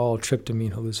 are all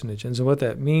tryptamine hallucinogens. And what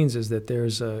that means is that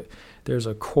there's a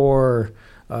core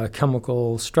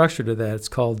chemical structure to that. It's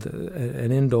called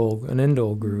an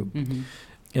indole group,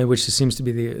 and which seems to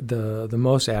be the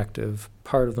most active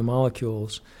part of the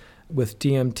molecules. With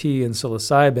DMT and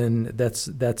psilocybin,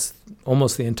 that's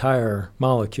almost the entire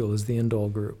molecule is the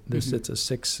indole group.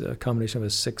 It's a combination of a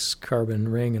 6-carbon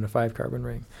ring and a 5-carbon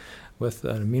ring, with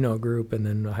an amino group and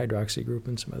then a hydroxy group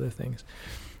and some other things.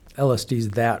 LSD is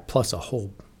that plus a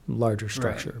whole larger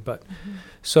structure. Right. But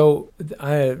so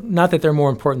not that they're more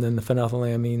important than the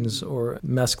phenethylamines, or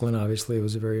mescaline obviously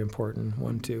was a very important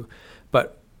one too.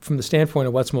 But from the standpoint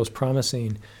of what's most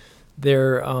promising,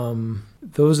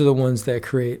 those are the ones that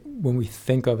create, when we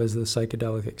think of as the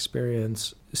psychedelic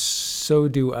experience, so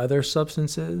do other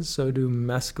substances, so do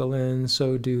mescaline,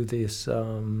 so do these,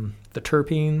 the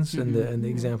terpenes, and the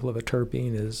example of a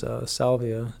terpene is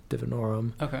Salvia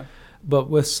divinorum. Okay.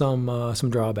 But with some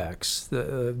drawbacks.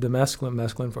 The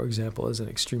mescaline, for example, is an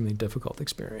extremely difficult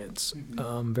experience,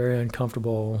 very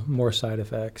uncomfortable, more side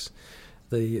effects.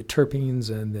 The terpenes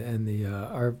and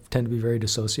the tend to be very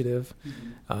dissociative,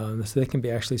 so they can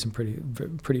be actually some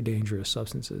pretty dangerous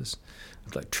substances,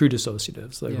 like true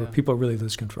dissociatives, like where people really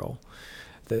lose control.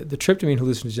 The tryptamine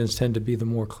hallucinogens tend to be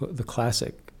the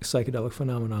classic psychedelic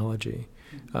phenomenology,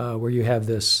 where you have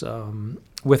this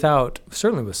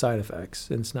certainly with side effects,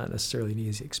 and it's not necessarily an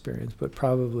easy experience, but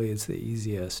probably it's the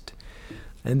easiest.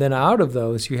 And then out of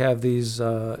those, you have these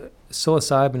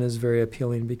psilocybin is very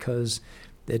appealing because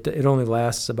it only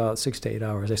lasts about 6 to 8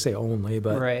 hours. I say only,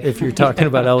 but if you're talking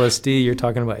about LSD, you're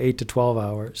talking about 8 to 12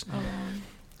 hours. Oh, wow.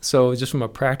 So just from a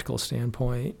practical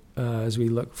standpoint, as we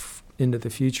look into the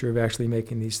future of actually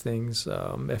making these things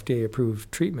FDA-approved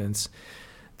treatments,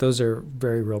 those are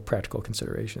very real practical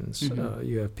considerations.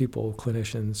 You have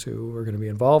clinicians who are going to be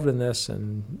involved in this,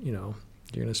 and, you're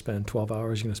going to spend 12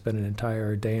 hours, you're going to spend an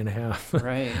entire day and a half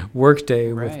work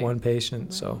day with one patient.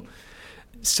 Right. So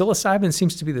psilocybin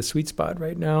seems to be the sweet spot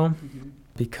right now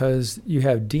because you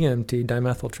have DMT,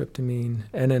 dimethyltryptamine,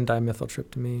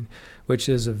 N,N-dimethyltryptamine, which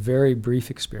is a very brief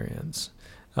experience,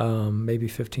 maybe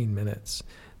 15 minutes.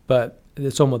 But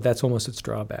that's almost its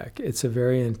drawback. It's a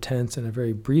very intense and a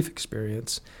very brief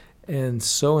experience, and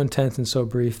so intense and so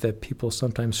brief that people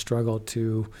sometimes struggle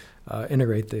to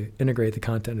integrate the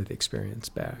content of the experience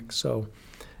back. So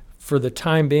for the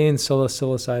time being,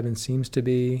 psilocybin seems to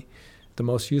be the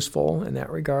most useful in that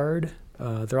regard.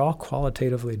 They're all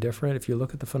qualitatively different. If you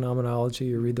look at the phenomenology,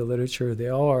 you read the literature, they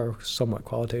all are somewhat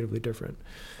qualitatively different.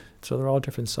 So they're all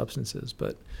different substances,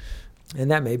 and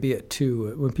that may be it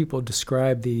too. When people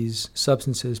describe these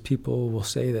substances, people will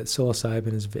say that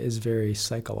psilocybin is very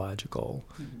psychological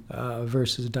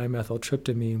versus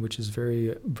dimethyltryptamine, which is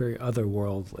very, very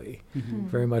otherworldly,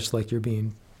 very much like you're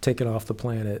being taken off the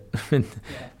planet, and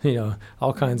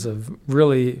all kinds of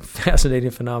really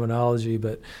fascinating phenomenology,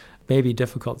 but maybe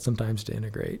difficult sometimes to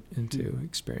integrate into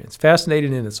experience.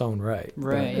 Fascinating in its own right.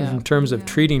 Right. In terms of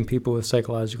treating people with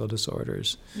psychological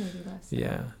disorders. Maybe less so.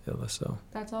 Yeah, less so.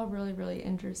 That's all really, really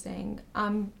interesting.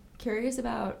 I'm curious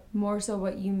about more so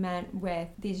what you meant with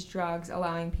these drugs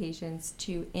allowing patients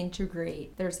to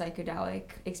integrate their psychedelic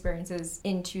experiences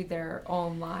into their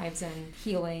own lives and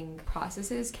healing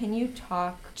processes. Can you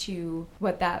talk to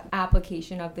what that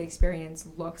application of the experience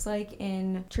looks like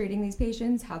in treating these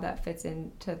patients, how that fits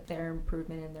into their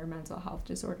improvement in their mental health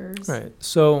disorders? Right.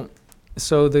 So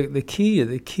the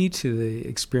key to the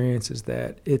experience is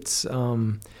that it's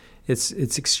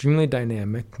extremely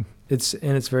dynamic.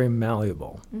 It's very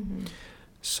malleable.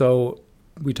 So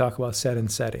we talk about set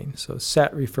and setting. So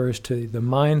set refers to the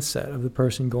mindset of the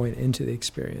person going into the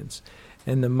experience,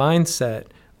 and the mindset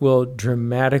will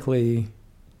dramatically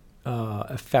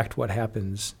affect what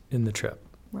happens in the trip.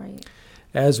 Right.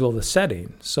 As will the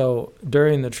setting. So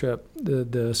during the trip,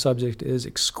 the subject is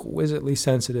exquisitely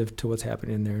sensitive to what's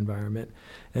happening in their environment,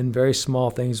 and very small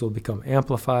things will become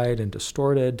amplified and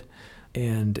distorted.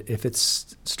 And if it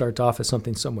starts off as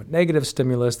something somewhat negative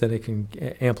stimulus, then it can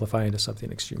amplify into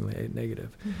something extremely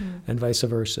negative, and vice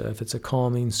versa. If it's a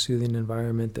calming, soothing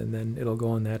environment, then it'll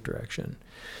go in that direction.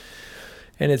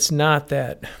 And it's not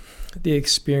that the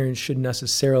experience should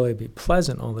necessarily be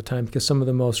pleasant all the time, because some of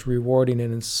the most rewarding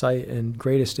and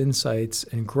greatest insights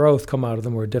and growth come out of the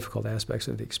more difficult aspects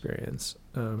of the experience.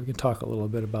 We can talk a little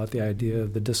bit about the idea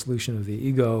of the dissolution of the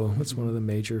ego. It's one of the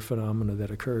major phenomena that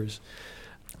occurs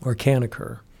or can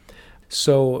occur.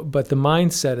 So, but the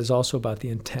mindset is also about the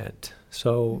intent.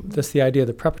 So that's the idea of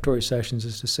the preparatory sessions,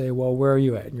 is to say, well, where are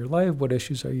you at in your life? What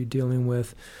issues are you dealing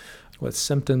with? What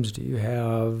symptoms do you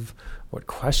have? What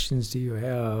questions do you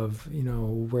have?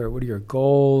 What are your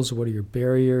goals? What are your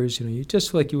barriers? You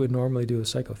just like you would normally do with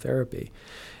psychotherapy.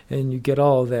 And you get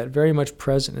all of that very much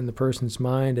present in the person's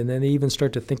mind, and then they even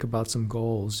start to think about some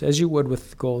goals, as you would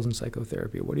with goals in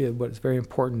psychotherapy. It's very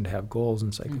important to have goals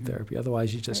in psychotherapy.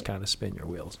 Otherwise, you just kind of spin your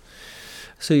wheels.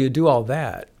 So you do all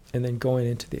that, and then going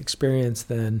into the experience,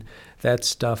 then that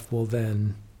stuff will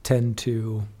then tend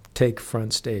to take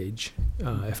front stage,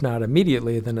 if not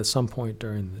immediately, then at some point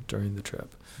during the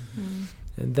trip.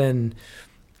 And then,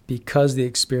 because the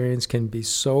experience can be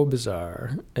so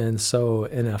bizarre and so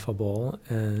ineffable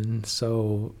and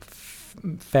so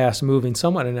fast-moving,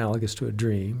 somewhat analogous to a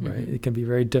dream, right? Mm-hmm. It can be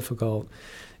very difficult,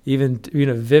 even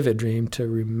a vivid dream, to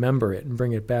remember it and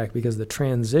bring it back, because the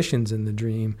transitions in the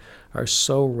dream are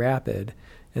so rapid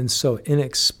and so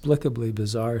inexplicably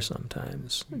bizarre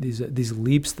sometimes, these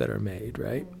leaps that are made,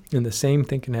 right? And the same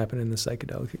thing can happen in the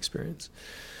psychedelic experience.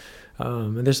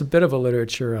 And there's a bit of a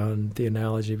literature on the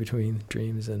analogy between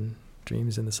dreams and the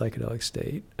psychedelic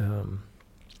state.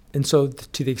 And so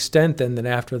to the extent then that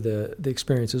after the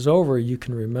experience is over, you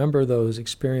can remember those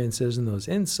experiences and those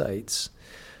insights,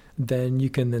 then you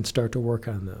can then start to work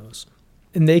on those.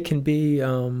 And they can be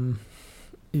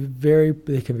very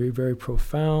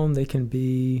profound.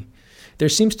 There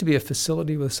seems to be a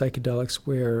facility with psychedelics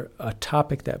where a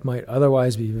topic that might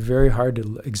otherwise be very hard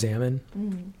to examine,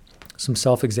 some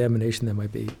self-examination that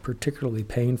might be particularly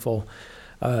painful,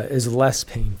 is less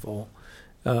painful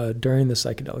during the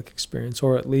psychedelic experience,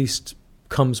 or at least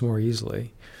comes more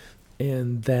easily.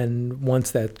 And then once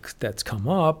that's come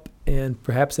up, and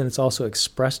perhaps then it's also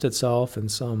expressed itself in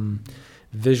some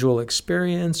visual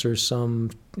experience, or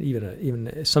some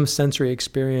even some sensory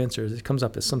experience, or it comes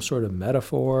up as some sort of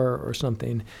metaphor or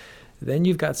something, then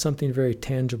you've got something very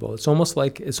tangible. It's almost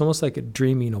like a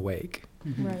dreaming awake.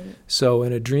 Mm-hmm. Right. So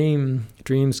in a dream,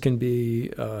 dreams can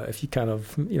be, if you kind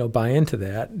of buy into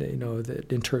that,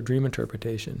 the dream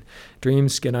interpretation,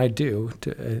 dreams, and I do,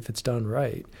 if it's done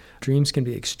right, dreams can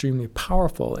be extremely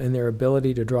powerful in their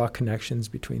ability to draw connections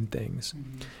between things,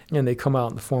 and they come out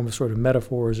in the form of sort of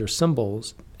metaphors or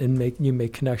symbols, and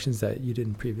make connections that you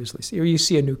didn't previously see, or you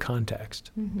see a new context.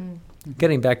 Mm-hmm.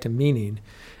 Getting back to meaning,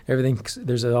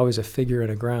 there's always a figure and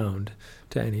a ground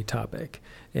to any topic.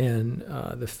 And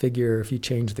the figure, if you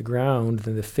change the ground,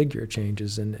 then the figure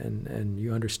changes, and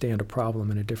you understand a problem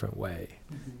in a different way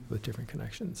with different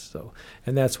connections. So,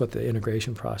 and that's what the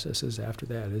integration process is after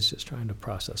that, is just trying to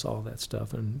process all that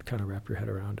stuff and kind of wrap your head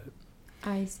around it.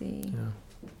 I see. Yeah.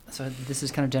 So this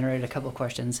has kind of generated a couple of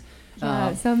questions.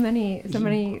 Yeah, so many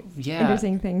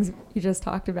interesting things you just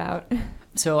talked about.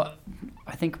 So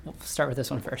I think we'll start with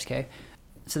this one first, okay?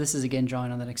 So this is, again,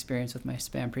 drawing on that experience with my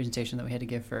SPAM presentation that we had to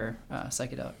give for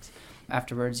psychedelics.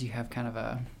 Afterwards, you have kind of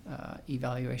a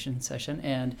evaluation session,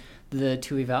 and the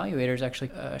two evaluators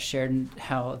actually shared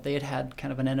how they had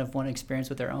kind of an N-of-1 experience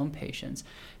with their own patients.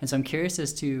 And so I'm curious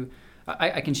as to,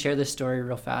 I can share this story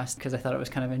real fast because I thought it was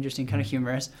kind of interesting, kind of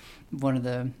humorous. One of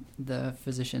the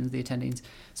physicians, the attendings,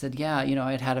 said,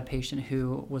 I had a patient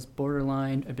who was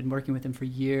borderline. I'd been working with him for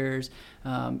years.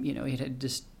 He had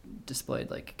just displayed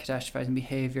like catastrophizing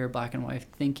behavior, black and white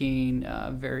thinking,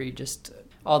 very just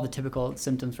all the typical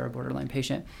symptoms for a borderline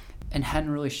patient, and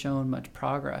hadn't really shown much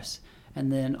progress.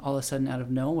 And then all of a sudden, out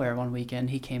of nowhere, one weekend,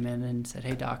 he came in and said,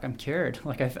 "Hey, doc, I'm cured.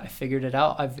 Like I figured it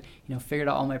out. I've figured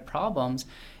out all my problems."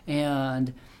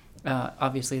 And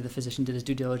obviously, the physician did his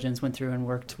due diligence, went through and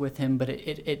worked with him, but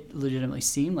it legitimately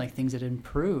seemed like things had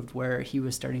improved, where he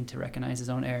was starting to recognize his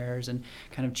own errors and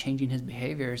kind of changing his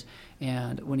behaviors.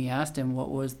 And when he asked him what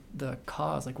was the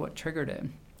cause, like what triggered it,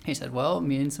 he said, "Well,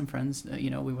 me and some friends,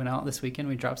 we went out this weekend,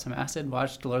 we dropped some acid,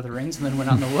 watched Lord of the Rings, and then went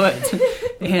out in the woods."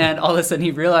 And all of a sudden he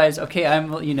realized, okay,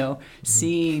 I'm,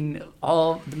 seeing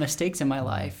all the mistakes in my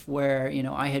life where,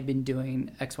 I had been doing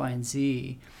X, Y, and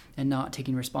Z and not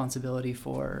taking responsibility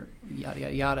for yada,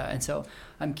 yada, yada. And so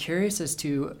I'm curious as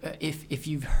to if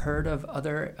you've heard of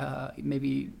other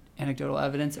maybe anecdotal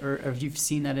evidence, or if you've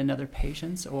seen that in other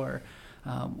patients, or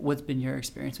what's been your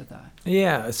experience with that?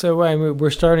 Yeah, so we're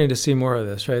starting to see more of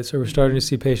this, right? So we're starting to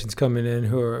see patients coming in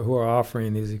who are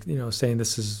offering these, saying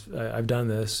this is I've done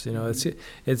this.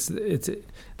 It's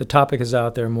the topic is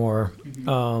out there more.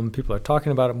 People are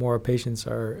talking about it more. Patients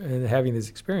are having these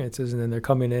experiences, and then they're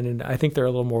coming in, and I think they're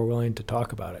a little more willing to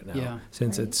talk about it now,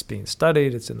 since it's being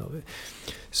studied. It's in the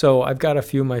So I've got a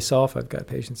few myself. I've got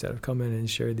patients that have come in and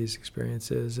shared these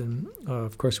experiences, and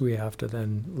of course we have to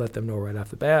then let them know right off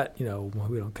the bat. We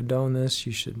don't condone this.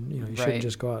 You should, shouldn't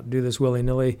just go out and do this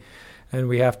willy-nilly, and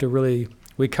we have to really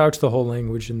couch the whole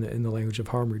language in the language of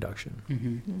harm reduction,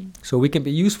 so we can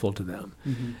be useful to them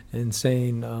in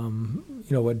saying,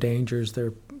 what dangers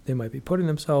they might be putting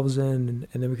themselves in,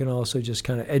 and then we can also just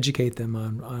kind of educate them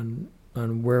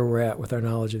on where we're at with our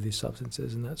knowledge of these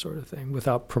substances and that sort of thing,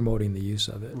 without promoting the use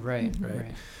of it. Right.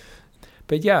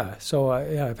 But so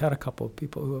I've had a couple of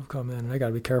people who have come in, and I got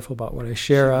to be careful about what I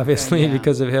share, obviously,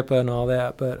 because of HIPAA and all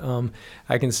that. But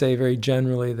I can say very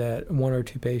generally that one or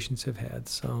two patients have had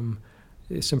some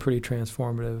pretty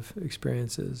transformative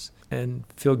experiences and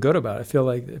feel good about it. I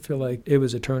feel like it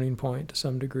was a turning point to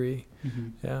some degree.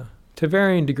 To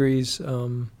varying degrees.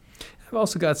 I've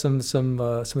also got some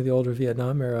of the older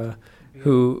Vietnam era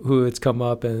who it's come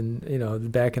up,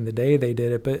 and back in the day they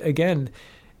did it, but again,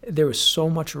 there was so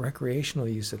much recreational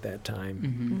use at that time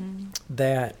Mm-hmm.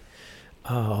 that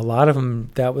a lot of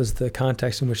them, that was the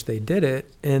context in which they did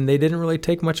it, and they didn't really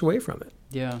take much away from it.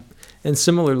 Yeah. And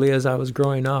similarly, as I was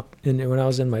growing up, and when I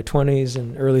was in my 20s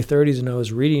and early 30s, and I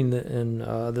was reading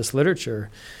this literature,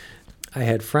 I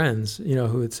had friends,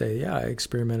 who would say, yeah, I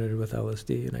experimented with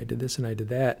LSD, and I did this and I did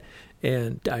that.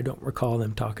 And I don't recall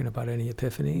them talking about any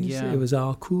epiphanies. Yeah. It was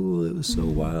all cool. It was so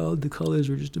wild. The colors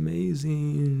were just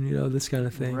amazing, this kind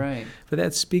of thing. Right. But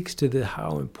that speaks to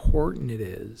how important it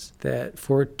is that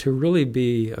for it to really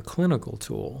be a clinical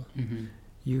tool, Mm-hmm.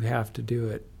 you have to do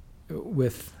it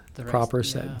with The rest- proper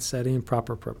yeah. setting,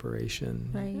 proper preparation.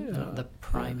 Right. The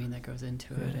priming that goes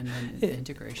into it, and then Yeah. the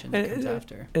integration that comes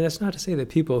after. And that's not to say that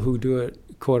people who do it,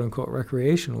 quote unquote,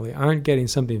 recreationally aren't getting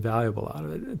something valuable out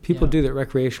of it. People Yeah. do that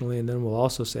recreationally, and then will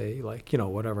also say, like,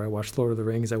 whatever. I watched Lord of the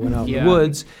Rings. I went out in Yeah. the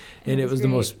woods, and It it was was the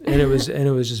great. most, and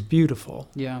it was just beautiful.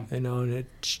 Yeah. And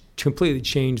it completely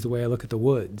changed the way I look at the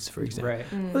woods, for example. Right.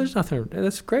 Well, there's nothing.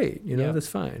 That's great. Yeah. That's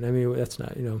fine. I mean, that's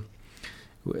not.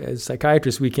 As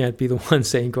psychiatrists, we can't be the ones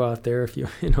saying go out there if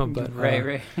But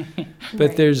Right. But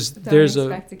Right. there's Don't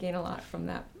expect to gain a lot from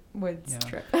that woods Yeah.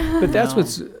 trip. But that's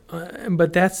No.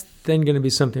 but that's then going to be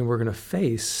something we're going to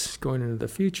face going into the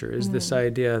future, is this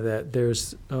idea that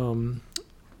there's, the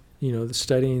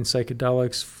studying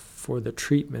psychedelics for the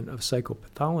treatment of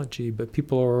psychopathology, but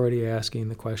people are already asking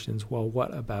the questions, well,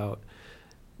 what about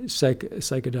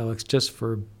psychedelics just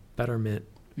for betterment,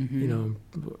 Mm-hmm.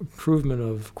 improvement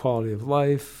of quality of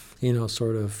life,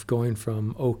 sort of going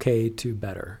from okay to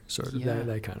better, sort of Yeah.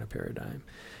 that kind of paradigm.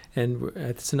 And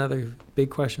it's another big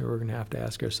question we're going to have to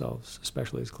ask ourselves,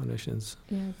 especially as clinicians.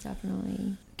 Yeah,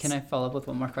 definitely. Can I follow up with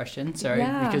one more question? Sorry,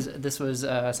 Yeah. because this was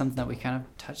something that we kind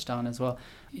of touched on as well.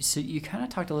 So you kind of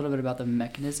talked a little bit about the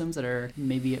mechanisms that are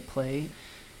maybe at play.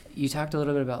 You talked a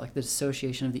little bit about like the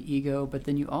dissociation of the ego, but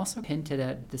then you also hinted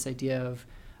at this idea of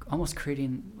almost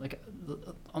creating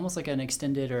almost like an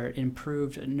extended or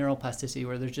improved neuroplasticity,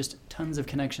 where there's just tons of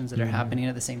connections that are happening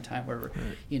at the same time, where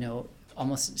we're,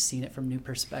 almost seeing it from new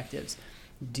perspectives.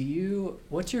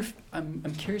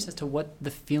 I'm curious as to what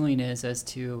the feeling is as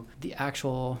to the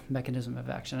actual mechanism of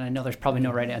action. I know there's probably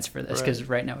no right answer for this, because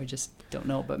right now we just don't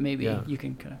know, but maybe you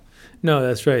can kind of. No,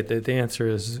 that's right. The answer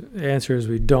is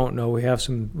we don't know. We have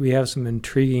some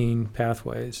intriguing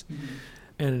pathways. Mm-hmm.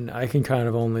 And I can kind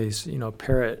of only,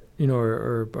 parrot,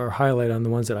 or highlight on the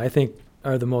ones that I think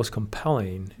are the most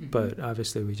compelling, but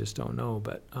obviously we just don't know.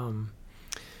 But,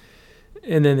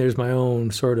 and then there's my own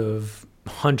sort of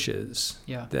hunches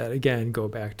that, again, go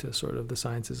back to sort of the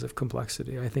sciences of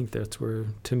complexity. I think that's where,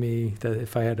 to me, that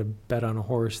if I had to bet on a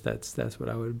horse, that's what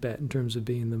I would bet in terms of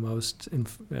being the most,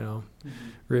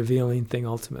 revealing thing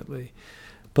ultimately.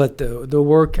 But the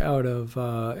work out of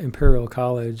Imperial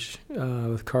College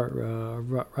with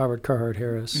Robert Carhart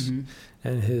Harris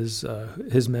and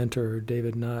his mentor,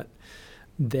 David Nutt,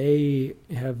 they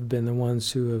have been the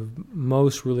ones who have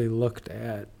most really looked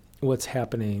at what's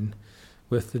happening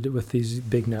with these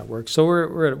big networks. So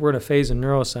we're in a phase in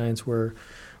neuroscience where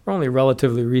we're only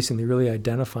relatively recently really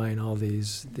identifying all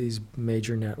these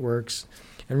major networks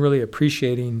and really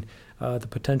appreciating the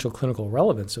potential clinical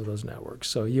relevance of those networks.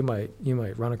 So you might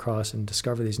run across and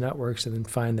discover these networks and then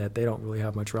find that they don't really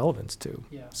have much relevance to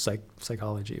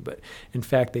psychology, but in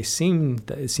fact it seems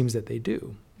that they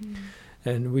do.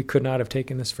 And we could not have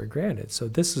taken this for granted. So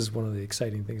this is one of the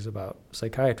exciting things about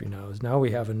psychiatry now, is now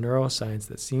we have a neuroscience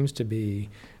that seems to be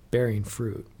bearing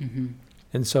fruit.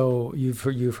 And so you've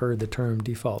heard the term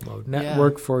default mode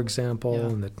network, for example,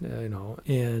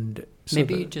 and so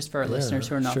maybe just for our listeners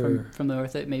who are not familiar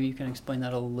with it, maybe you can explain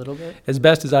that a little bit. As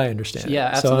best as I understand it. Yeah,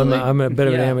 absolutely. So I'm a bit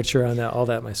of an amateur on all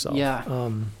that myself.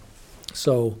 Yeah.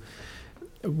 So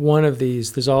one of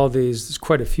these, there's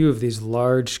quite a few of these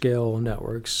large-scale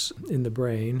networks in the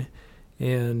brain,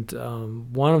 and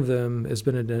one of them has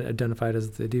been identified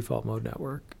as the default mode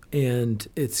network. And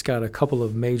it's got a couple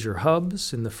of major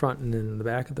hubs in the front and in the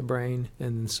back of the brain,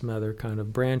 and then some other kind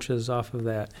of branches off of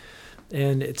that.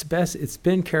 And it's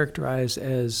been characterized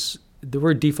as, the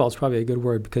word default is probably a good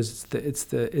word, because it's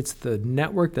the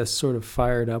network that's sort of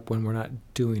fired up when we're not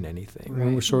doing anything,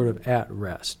 when we're sort of at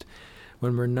rest,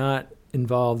 when we're not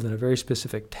involved in a very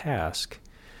specific task.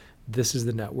 This is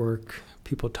the network.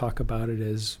 People talk about it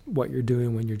as what you're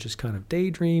doing when you're just kind of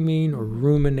daydreaming or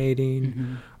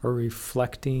ruminating or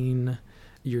reflecting.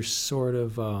 You're sort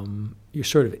of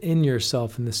in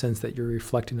yourself, in the sense that you're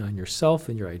reflecting on yourself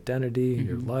and your identity and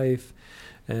your life,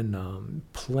 and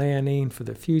planning for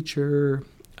the future,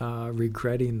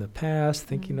 regretting the past,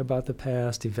 thinking about the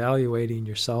past, evaluating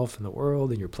yourself and the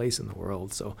world and your place in the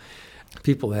world. So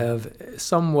people have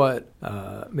somewhat,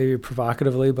 maybe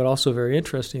provocatively, but also very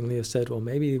interestingly, have said, well,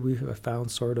 maybe we have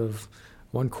found sort of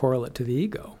one correlate to the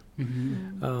ego,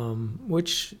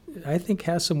 which I think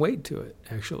has some weight to it,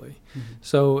 actually.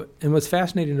 So, and what's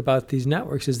fascinating about these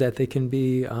networks is that they can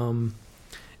be,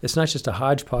 it's not just a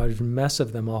hodgepodge mess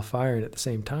of them all firing at the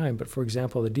same time, but for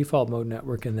example, the default mode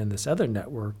network and then this other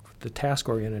network, the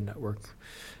task-oriented network,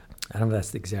 I don't know if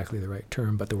that's exactly the right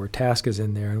term, but the word task is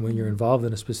in there, and when you're involved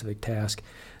in a specific task,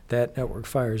 that network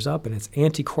fires up, and it's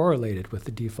anti-correlated with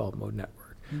the default mode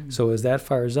network. So as that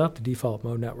fires up, the default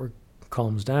mode network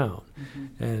calms down,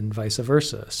 and vice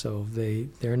versa. So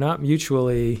they're not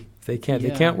mutually, they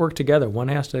can't work together. One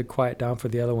has to quiet down for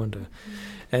the other one to.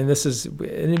 And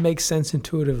it makes sense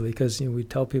intuitively, because we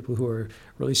tell people who are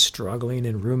really struggling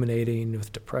and ruminating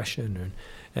with depression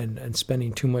and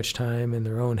spending too much time in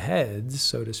their own heads,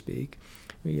 so to speak.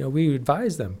 We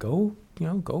advise them, go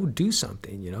do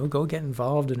something. Go get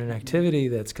involved in an activity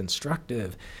that's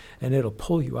constructive, and it'll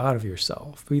pull you out of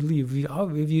yourself. We've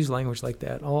used language like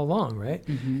that all along, right?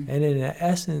 And in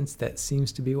essence, that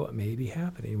seems to be what may be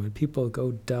happening. When people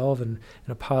go delve in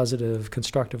a positive,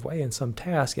 constructive way in some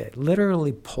task, it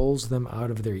literally pulls them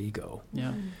out of their ego.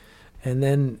 Yeah. And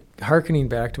then hearkening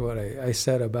back to what I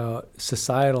said about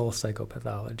societal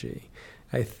psychopathology,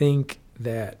 I think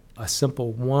that a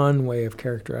simple one way of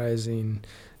characterizing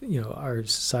our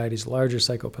society's larger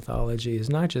psychopathology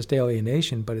is not just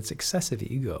alienation, but it's excessive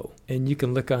ego. And you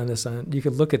can look at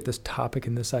this topic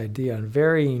and this idea on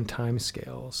varying time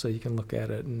scales. So you can look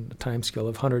at it in the time scale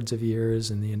of hundreds of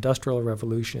years in the Industrial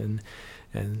Revolution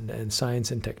and science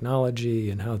and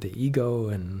technology, and how the ego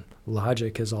and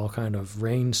logic has all kind of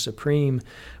reigned supreme.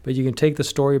 But you can take the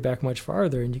story back much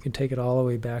farther, and you can take it all the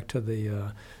way back to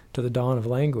the dawn of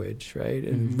language, right?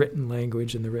 And written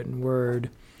language and the written word,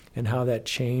 and how that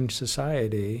changed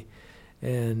society.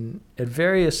 And at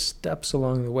various steps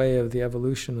along the way of the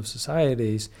evolution of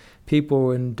societies,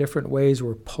 people in different ways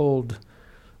were pulled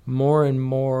more and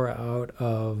more out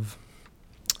of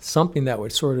something that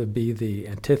would sort of be the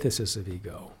antithesis of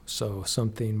ego. So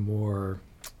something more,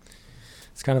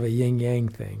 it's kind of a yin-yang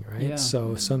thing, right? Yeah.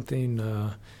 So something,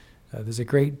 there's a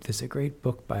great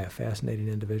book by a fascinating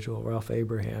individual, Ralph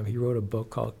Abraham. He wrote a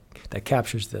book that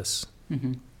captures this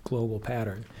global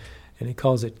pattern. And he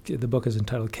calls it, the book is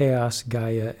entitled Chaos,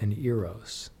 Gaia, and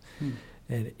Eros.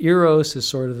 And Eros is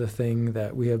sort of the thing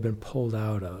that we have been pulled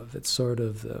out of. It's sort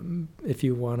of, if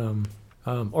you want to,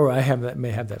 or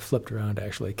may have that flipped around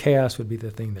actually. Chaos would be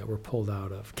the thing that we're pulled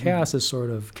out of. Chaos is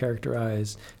sort of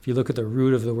characterized, if you look at the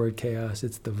root of the word chaos,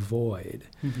 it's the void.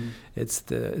 It's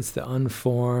the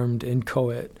unformed,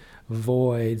 inchoate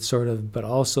void, sort of, but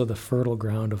also the fertile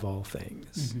ground of all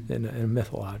things in a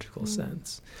mythological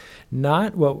sense.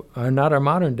 Not our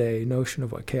modern day notion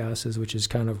of what chaos is, which is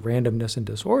kind of randomness and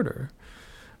disorder,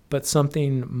 but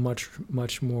something much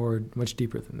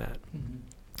deeper than that.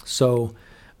 So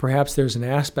perhaps there's an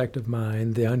aspect of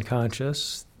mind, the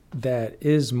unconscious, that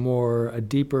is a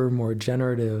deeper, more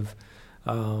generative,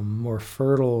 more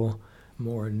fertile,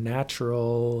 more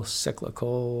natural,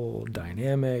 cyclical,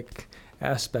 dynamic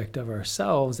aspect of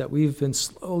ourselves that we've been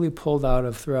slowly pulled out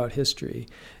of throughout history.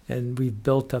 And we've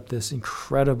built up this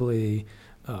incredibly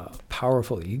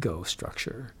powerful ego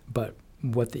structure. But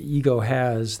what the ego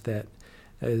has that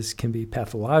can be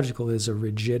pathological is a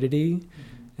rigidity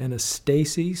and a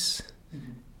stasis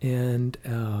and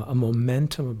a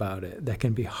momentum about it that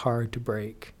can be hard to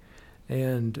break.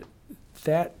 And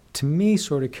that, to me,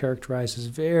 sort of characterizes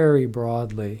very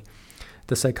broadly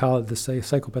the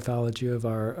psychopathology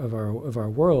of our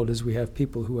world. Is we have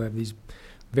people who have these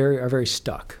are very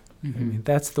stuck. I mean,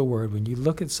 that's the word. When you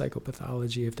look at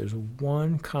psychopathology, if there's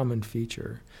one common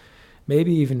feature,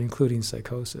 maybe even including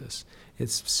psychosis,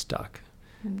 it's stuck.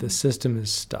 The system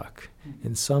is stuck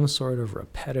in some sort of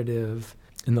repetitive.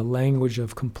 In the language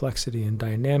of complexity and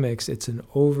dynamics, it's an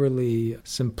overly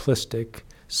simplistic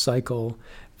cycle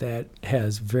that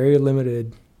has very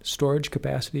limited storage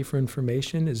capacity for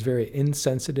information, is very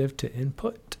insensitive to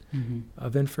input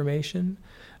of information,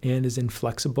 and is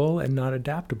inflexible and not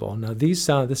adaptable. Now, this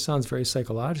sounds very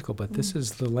psychological, but this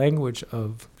is the language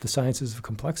of the sciences of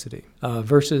complexity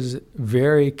versus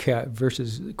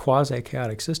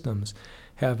quasi-chaotic systems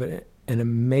have an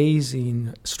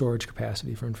amazing storage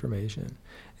capacity for information.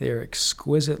 They are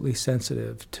exquisitely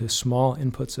sensitive to small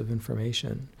inputs of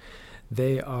information.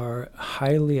 They are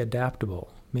highly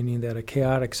adaptable, meaning that a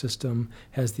chaotic system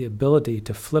has the ability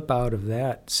to flip out of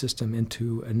that system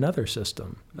into another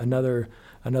system, another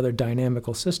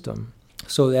dynamical system.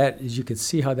 So that, as you could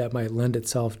see how that might lend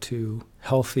itself to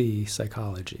healthy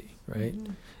psychology, right?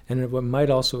 And it might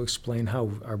also explain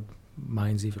how our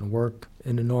minds even work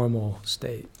in a normal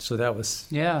state. So that was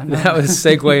that was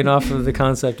segueing off of the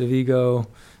concept of ego,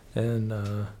 and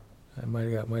I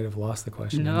might have lost the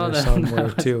question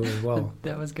somewhere too as well.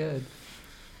 That was good.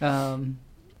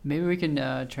 Maybe we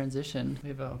can transition. We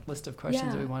have a list of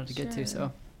questions that we wanted to get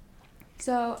to.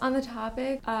 So on the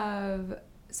topic of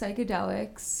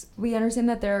psychedelics, we understand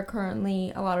that there are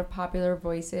currently a lot of popular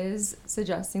voices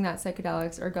suggesting that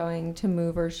psychedelics are going to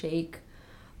move or shake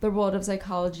the world of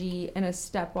psychology in a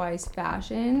stepwise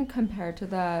fashion compared to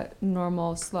the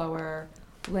normal, slower,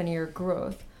 linear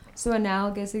growth. So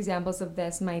analogous examples of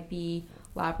this might be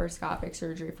laparoscopic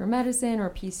surgery for medicine or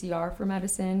PCR for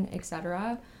medicine,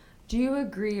 etc. Do you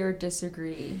agree or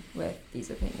disagree with these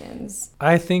opinions?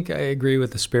 I think I agree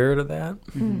with the spirit of that.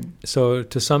 Mm-hmm. So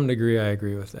to some degree, I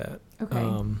agree with that.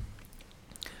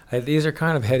 Okay. These are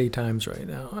kind of heady times right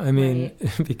now. I mean,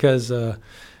 because of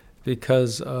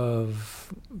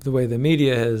the way the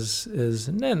media is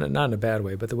not in a bad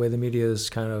way, but the way the media has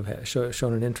kind of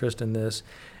shown an interest in this,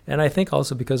 and I think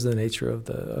also because of the nature of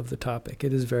the topic,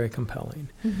 it is very compelling,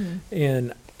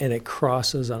 and it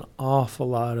crosses an awful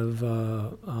lot of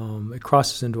it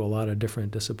crosses into a lot of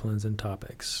different disciplines and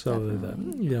topics. So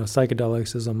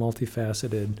psychedelics is a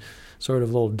multifaceted sort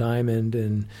of little diamond,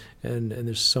 and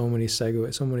there's so many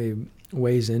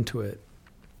ways into it.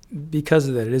 Because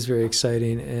of that, it is very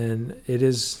exciting, and it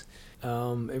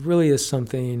really is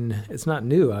something. It's not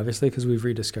new, obviously, because we've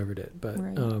rediscovered it, but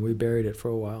we buried it for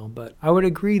a while. But I would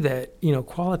agree that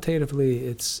qualitatively,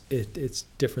 it's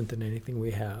different than anything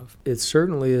we have. It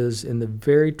certainly is, in the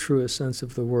very truest sense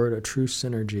of the word, a true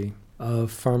synergy of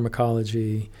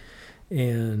pharmacology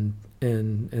and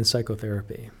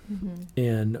psychotherapy.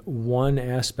 And one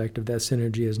aspect of that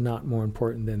synergy is not more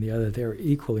important than the other. They're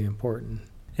equally important.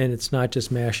 And it's not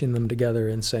just mashing them together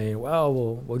and saying, well,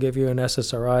 we'll give you an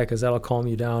SSRI because that'll calm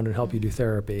you down and help you do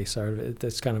therapy. So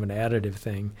that's kind of an additive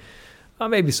thing.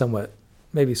 Maybe somewhat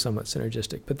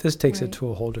synergistic, but this takes it to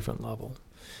a whole different level.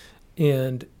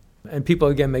 And people,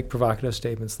 again, make provocative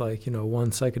statements like,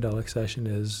 one psychedelic session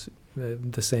is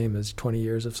the same as 20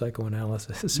 years of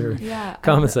psychoanalysis or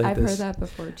comments like this. I've heard that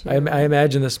before, too. I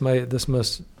imagine this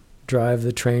must drive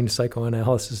the trained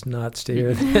psychoanalysis nuts to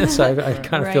hear this. I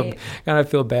kind of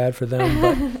feel bad for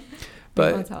them,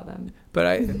 but don't tell them.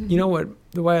 But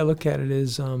the way I look at it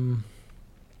is,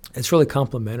 it's really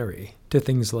complementary to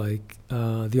things like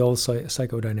the old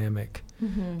psychodynamic,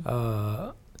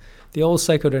 the old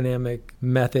psychodynamic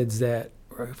methods that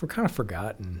were kind of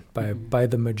forgotten by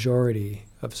the majority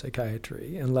of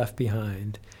psychiatry and left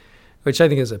behind. Which I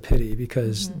think is a pity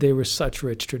because they were such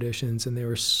rich traditions and they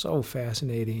were so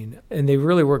fascinating. And they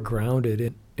really were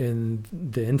grounded in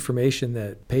the information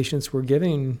that patients were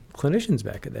giving clinicians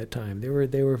back at that time. They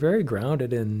were very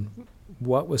grounded in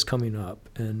what was coming up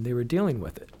and they were dealing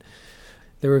with it.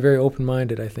 They were very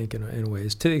open-minded, I think, in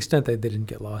ways, to the extent that they didn't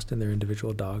get lost in their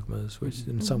individual dogmas, which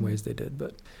in some ways they did.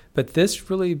 But this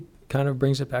really kind of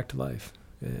brings it back to life,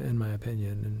 in my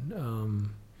opinion.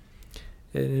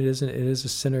 And it is a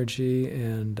synergy,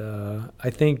 and I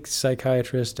think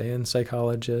psychiatrists and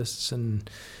psychologists and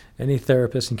any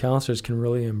therapists and counselors can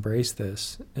really embrace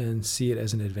this and see it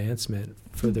as an advancement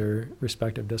for their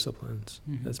respective disciplines.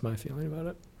 That's my feeling about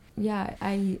it. Yeah,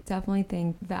 I definitely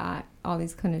think that all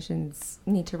these clinicians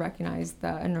need to recognize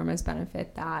the enormous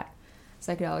benefit that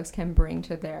psychedelics can bring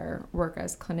to their work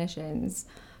as clinicians.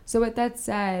 So with that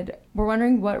said, we're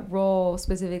wondering what role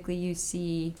specifically you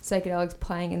see psychedelics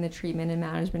playing in the treatment and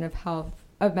management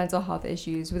of mental health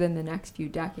issues within the next few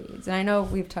decades. And I know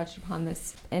we've touched upon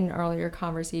this in earlier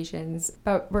conversations,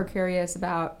 but we're curious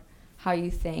about how you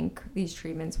think these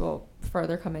treatments will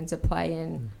further come into play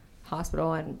in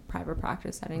hospital and private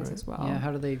practice settings as well. Yeah,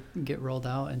 how do they get rolled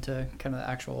out into kind of the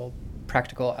actual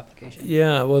practical application?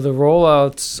 Yeah, well, the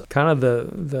rollouts kind of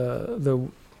the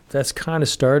that's kind of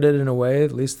started in a way,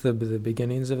 at least the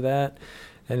beginnings of that,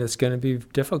 and it's going to be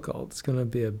difficult. It's going to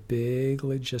be a big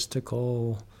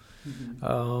logistical.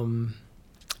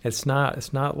 It's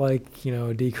not like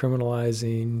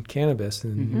decriminalizing cannabis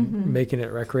and making it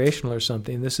recreational or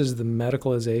something. This is the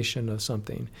medicalization of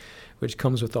something, which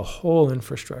comes with a whole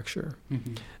infrastructure,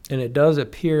 and it does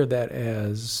appear that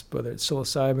as whether it's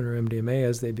psilocybin or MDMA,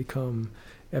 as they become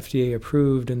FDA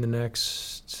approved in the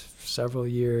next several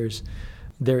years.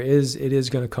 It is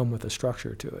going to come with a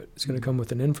structure to it. It's going to come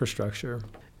with an infrastructure.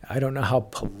 I don't know how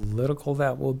political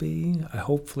that will be.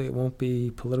 Hopefully it won't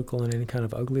be political in any kind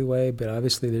of ugly way, but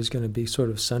obviously there's going to be sort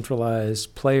of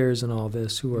centralized players in all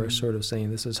this who are sort of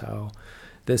saying this is how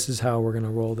this is how we're going to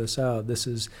roll this out. This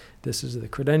is the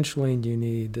credentialing you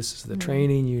need. This is the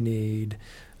training you need.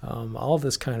 All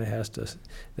this kind of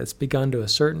that's begun to a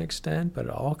certain extent, but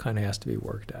it all kind of has to be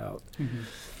worked out.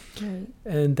 Right.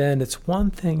 And then it's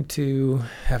one thing to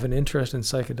have an interest in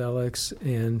psychedelics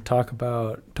and talk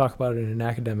about it in an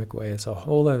academic way. It's a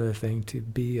whole other thing to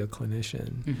be a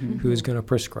clinician who is going to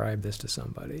prescribe this to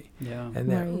somebody. Yeah. And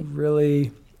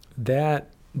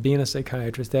that being a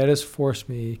psychiatrist, that has forced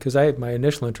me, because my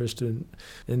initial interest in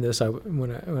this,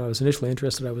 when I was initially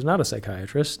interested, I was not a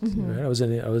psychiatrist. Right? I was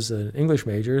an English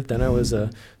major. Then I was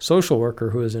a social worker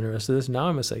who was interested in this. Now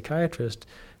I'm a psychiatrist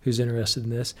who's interested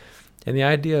in this. And the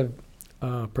idea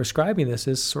of prescribing this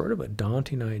is sort of a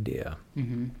daunting idea.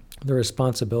 The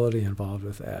responsibility involved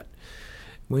with that.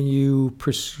 When you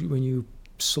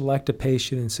select a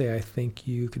patient and say, I think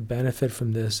you could benefit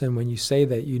from this, and when you say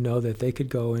that, you know that they could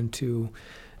go into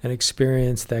an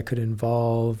experience that could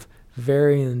involve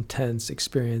very intense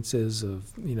experiences of,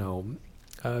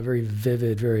 very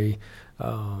vivid, very,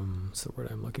 what's the word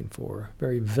I'm looking for?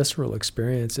 Very visceral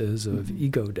experiences of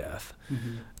ego death.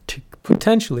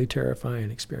 Potentially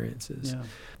terrifying experiences. Yeah.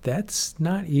 That's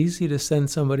not easy to send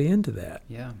somebody into that.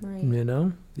 Yeah. Right.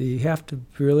 You have to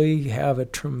really have a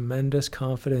tremendous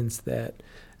confidence that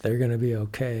they're going to be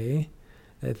okay,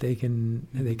 that they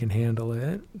can handle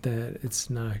it, that it's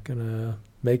not going to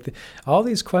make all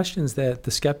these questions that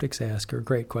the skeptics ask are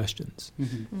great questions.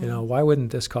 Why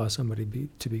wouldn't this cause somebody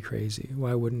to be crazy?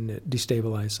 Why wouldn't it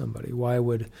destabilize somebody? Why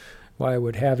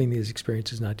would having these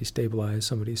experiences not destabilize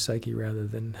somebody's psyche rather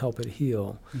than help it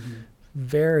heal?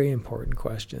 Very important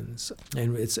questions.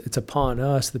 And it's upon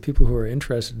us, the people who are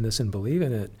interested in this and believe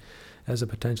in it as a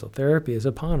potential therapy, is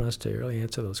upon us to really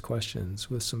answer those questions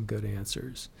with some good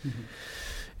answers.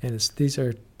 And these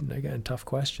are, again, tough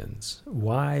questions.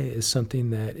 Why is something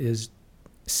that is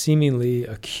seemingly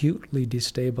acutely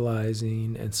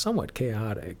destabilizing and somewhat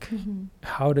chaotic,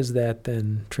 how does that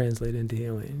then translate into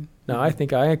healing? Now, I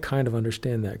think I kind of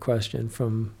understand that question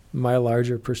from my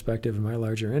larger perspective and my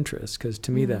larger interests, because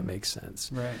to me that makes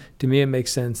sense. Right. To me it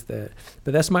makes sense but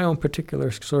that's my own particular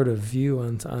sort of view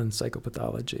on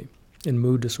psychopathology and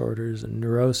mood disorders and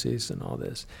neuroses and all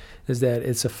this, is that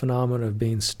it's a phenomenon of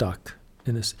being stuck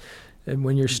in this. And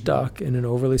when you're stuck in an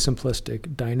overly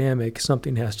simplistic dynamic,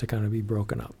 something has to kind of be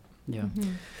broken up. Yeah.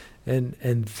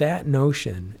 And that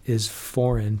notion is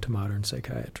foreign to modern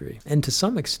psychiatry. And to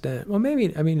some extent,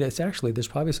 there's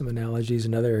probably some analogies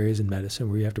in other areas in medicine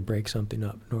where you have to break something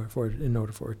up in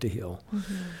order for it to heal.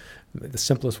 The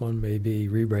simplest one may be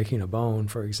re-breaking a bone,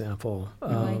 for example.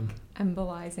 Like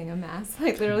embolizing a mass,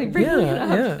 like literally breaking it up.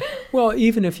 Yeah. Well,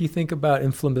 even if you think about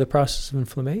the process of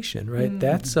inflammation, right?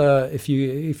 That's if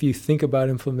you think about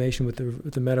inflammation with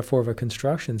the metaphor of a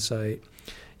construction site,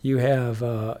 you have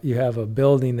a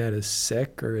building that is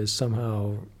sick or is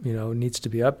somehow needs to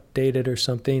be updated or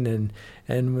something, and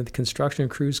when the construction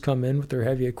crews come in with their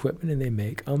heavy equipment and they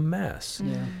make a mess.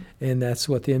 And that's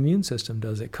what the immune system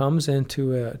does. It comes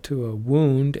into a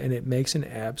wound and it makes an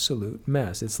absolute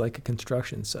mess. It's like a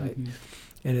construction site.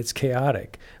 And it's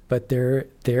chaotic, but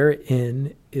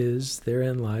therein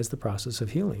lies the process of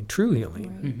healing, true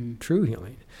healing, true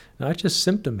healing, not just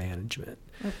symptom management.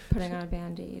 Or putting on a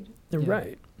Band-Aid.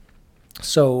 Right.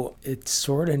 So it's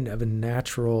sort of a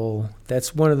natural,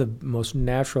 that's one of the most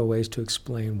natural ways to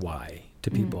explain why to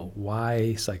people,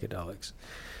 why psychedelics.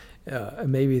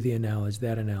 Maybe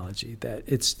that analogy, that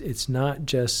it's not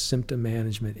just symptom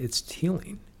management, it's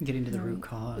healing. Getting to the root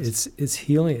cause. It's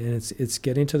healing, and it's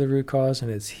getting to the root cause, and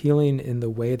it's healing in the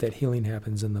way that healing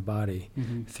happens in the body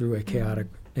through a chaotic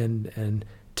and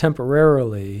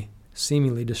temporarily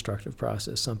seemingly destructive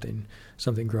process. Something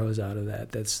grows out of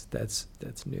that.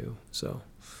 That's new. So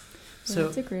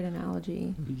that's a great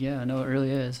analogy. Yeah, no, it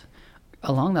really is.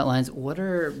 Along that lines, what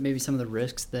are maybe some of the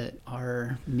risks that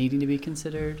are needing to be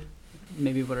considered?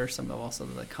 Maybe what are some of also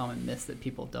the common myths that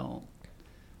people don't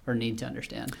or need to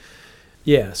understand?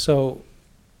 Yeah, so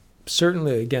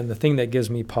certainly, again, the thing that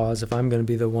gives me pause, if I'm going to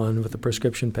be the one with the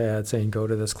prescription pad saying go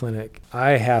to this clinic,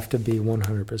 I have to be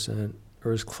 100%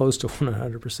 or as close to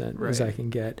 100% as I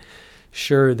can get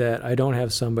sure that I don't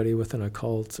have somebody with an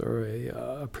occult or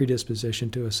a predisposition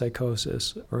to a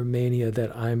psychosis or a mania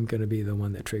that I'm going to be the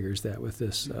one that triggers that with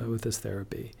this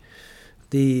therapy.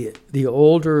 The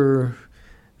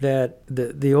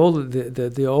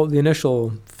initial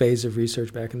phase of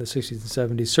research back in the 60s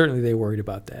and 70s, certainly they worried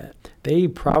about that. They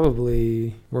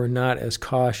probably were not as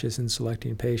cautious in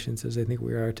selecting patients as I think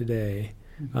we are today.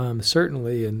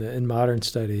 Certainly in modern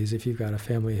studies, if you've got a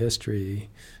family history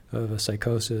of a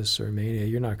psychosis or mania,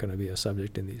 you're not going to be a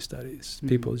subject in these studies.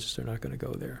 People just are not going to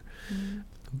go there.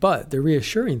 But the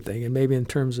reassuring thing, and maybe in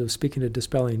terms of speaking to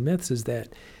dispelling myths, is that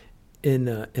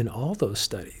in all those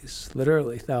studies,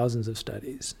 literally thousands of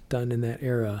studies done in that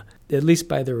era, at least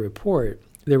by the report,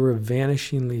 there were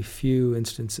vanishingly few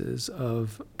instances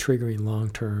of triggering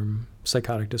long-term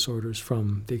psychotic disorders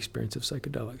from the experience of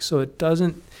psychedelics. So it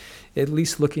doesn't, at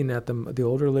least looking at the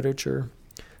older literature,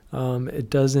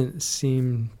 it doesn't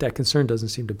seem, that concern doesn't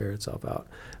seem to bear itself out.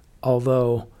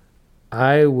 Although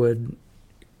I would,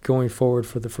 going forward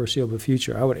for the foreseeable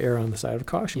future, I would err on the side of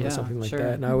caution with something like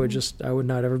that. And I would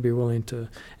not ever be willing to,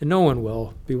 and no one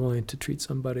will be willing to treat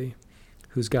somebody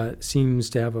who's seems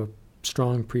to have a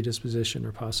strong predisposition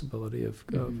or possibility of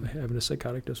having a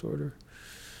psychotic disorder.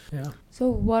 Yeah. So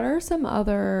what are some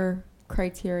other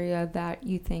criteria that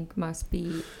you think must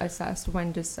be assessed when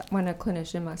a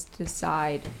clinician must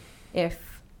decide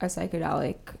if a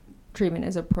psychedelic treatment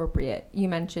is appropriate? You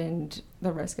mentioned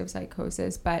the risk of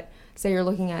psychosis, but say you're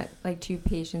looking at like two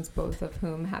patients, both of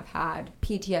whom have had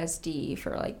PTSD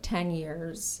for like 10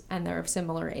 years and they're of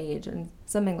similar age and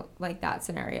something like that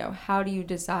scenario. How do you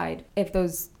decide if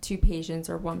those two patients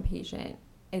or one patient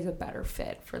is a better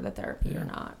fit for the therapy or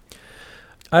not?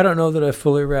 I don't know that I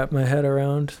fully wrapped my head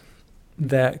around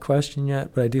that question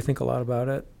yet, but I do think a lot about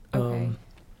it. Okay.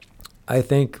 I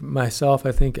think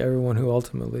everyone who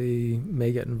ultimately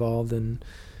may get involved in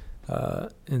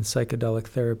psychedelic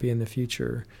therapy in the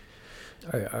future,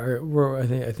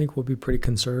 I think we'll be pretty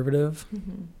conservative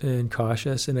and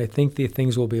cautious. And I think the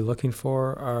things we'll be looking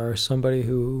for are somebody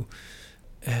who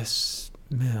has,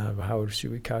 how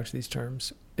should we couch these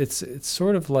terms? It's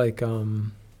sort of like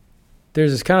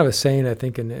there's this kind of a saying, I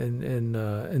think, in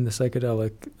the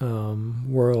psychedelic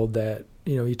world that,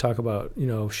 you talk about,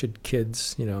 should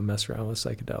kids, mess around with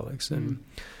psychedelics. And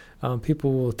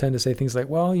people will tend to say things like,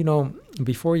 well,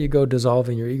 before you go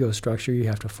dissolving your ego structure, you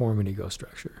have to form an ego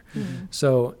structure.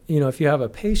 So, if you have a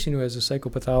patient who has a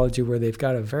psychopathology where they've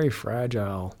got a very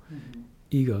fragile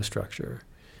ego structure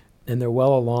and they're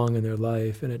well along in their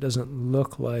life and it doesn't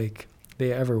look like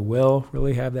they ever will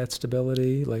really have that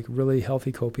stability, like really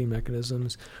healthy coping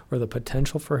mechanisms or the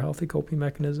potential for healthy coping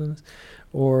mechanisms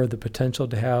or the potential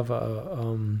to have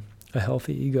a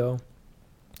healthy ego.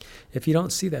 If you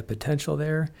don't see that potential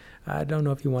there, I don't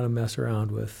know if you want to mess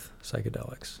around with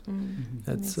psychedelics.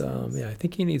 That's I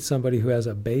think you need somebody who has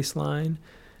a baseline,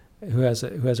 who has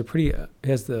a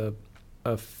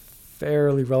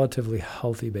fairly relatively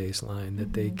healthy baseline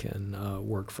that they can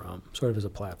work from, sort of as a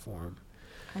platform.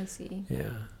 I see. Yeah.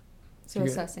 So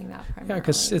assessing that primarily. Yeah,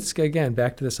 because it's, again,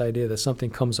 back to this idea that something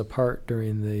comes apart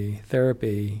during the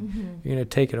therapy. You're going to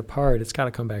take it apart. It's got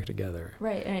to come back together.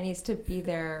 Right, and it needs to be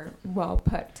there well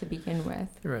put to begin with.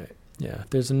 Right. Yeah.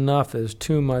 There's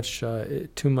too much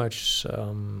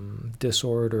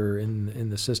disorder in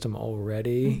the system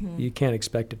already. You can't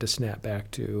expect it to snap back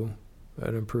to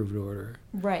an improved order.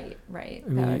 Right. I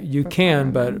mean, you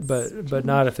can, but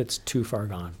not if it's too far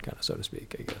gone, kind of, so to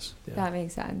speak, I guess. Yeah. That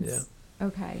makes sense. Yeah.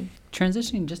 Okay.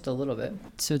 Transitioning just a little bit.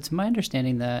 So it's my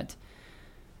understanding that,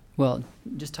 well,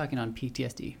 just talking on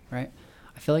PTSD, right?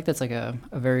 I feel like that's like a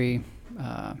very,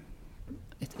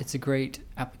 it's a great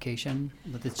application.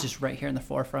 That it's just right here in the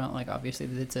forefront. Like, obviously,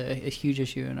 it's a huge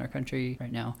issue in our country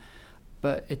right now.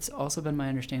 But it's also been my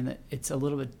understanding that it's a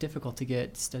little bit difficult to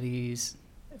get studies,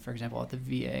 for example, at the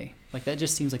VA. Like, that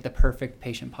just seems like the perfect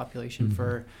patient population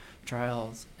for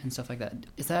trials and stuff like that.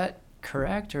 Is that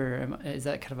correct, or is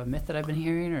that kind of a myth that I've been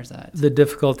hearing, or is that the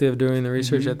difficulty of doing the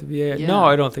research at the VA? Yeah. No,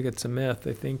 I don't think it's a myth.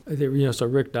 I think so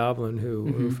Rick Doblin,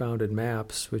 who founded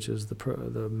MAPS, which is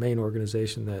the main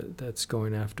organization that's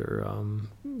going after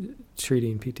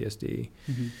treating PTSD.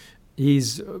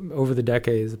 He's over the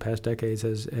past decades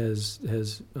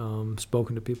has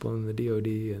spoken to people in the DoD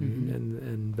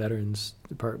and Veterans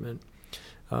Department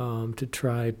to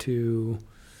try to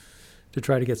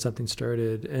get something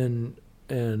started.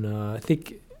 And I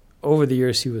think over the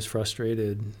years he was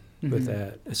frustrated with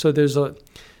that. So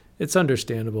it's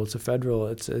understandable. It's a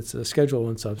Schedule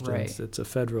I substance. Right. It's a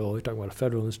federal. We're talking about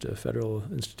a federal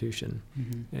institution,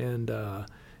 and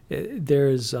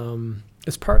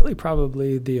it's partly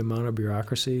probably the amount of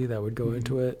bureaucracy that would go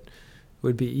into it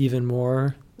would be even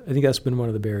more. I think that's been one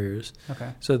of the barriers.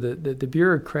 Okay. So the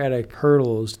bureaucratic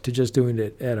hurdles to just doing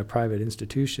it at a private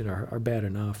institution are bad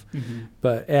enough,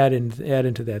 but add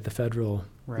into that the federal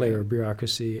layer of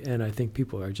bureaucracy, and I think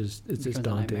people are just it's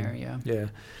daunting. Yeah.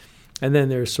 And then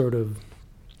there is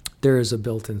a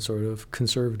built-in sort of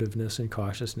conservativeness and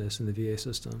cautiousness in the VA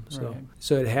system.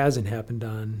 So it hasn't happened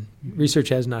on research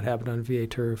has not happened on VA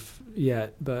turf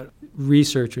yet, but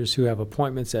researchers who have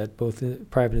appointments at both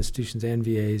private institutions and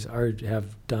VAs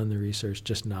have done the research,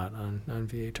 just not on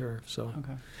VA turf. So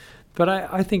But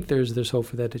I think there's hope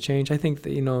for that to change. I think that,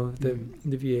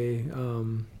 the VA,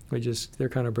 they're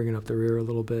kind of bringing up the rear a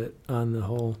little bit on the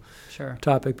whole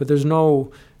topic. But there's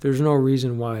no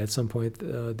reason why at some point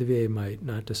the VA might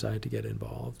not decide to get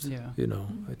involved. Yeah.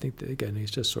 I think that, again, it's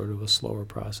just sort of a slower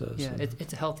process. Yeah,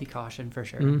 it's a healthy caution for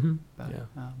sure. Mm-hmm. But,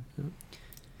 yeah.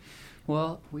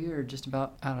 Well, we are just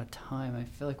about out of time. I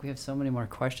feel like we have so many more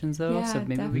questions, though. Yeah, so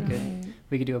maybe definitely.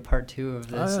 we could do a part 2 of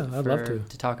this. Oh, yeah, I'd love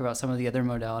to talk about some of the other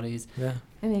modalities. Yeah.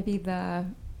 And maybe the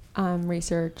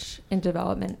research and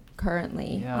development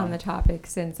currently Yeah. on the topic,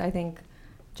 since I think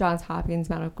Johns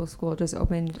Hopkins Medical School just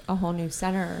opened a whole new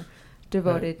center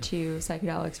devoted to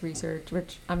psychedelics research,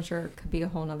 which I'm sure could be a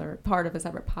whole nother part of a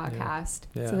separate podcast.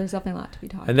 Yeah. So there's definitely a lot to be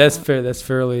talked about. And that's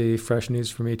fairly fresh news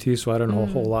for me too. So I don't know a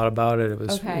whole lot about it. It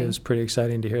was pretty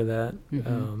exciting to hear that,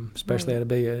 especially at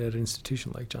an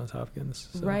institution like Johns Hopkins.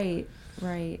 So. Right.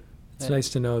 It's nice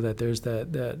to know that there's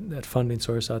that funding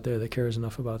source out there that cares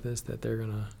enough about this that they're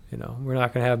gonna, we're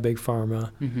not gonna have big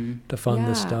pharma to fund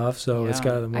this stuff. So it's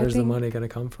got, where's the money gonna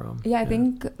come from? Yeah, I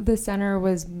think the center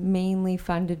was mainly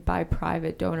funded by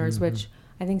private donors, which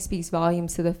I think speaks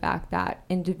volumes to the fact that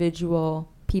individual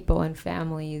people and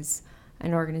families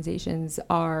and organizations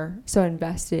are so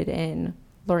invested in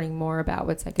learning more about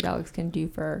what psychedelics can do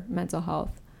for mental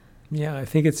health. Yeah, I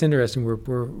think it's interesting.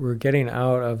 We're getting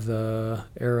out of the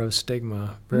era of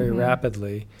stigma very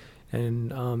rapidly,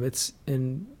 and it's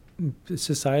in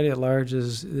society at large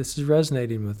this is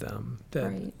resonating with them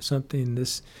that something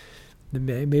that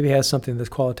maybe has something that's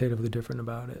qualitatively different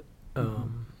about it.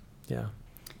 Yeah.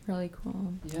 Really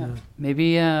cool. Yeah.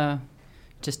 Maybe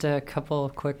just a couple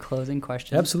of quick closing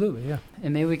questions. Absolutely, yeah.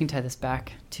 And maybe we can tie this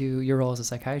back to your role as a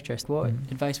psychiatrist. What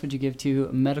advice would you give to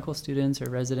medical students or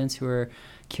residents who are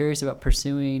curious about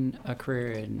pursuing a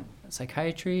career in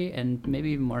psychiatry, and maybe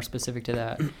even more specific to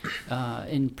that,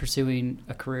 in pursuing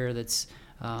a career that's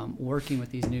working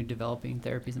with these new developing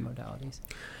therapies and modalities?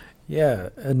 Yeah,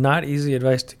 not easy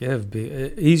advice to give.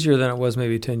 Easier than it was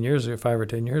maybe 5 or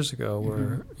 10 years ago,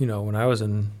 where, when I was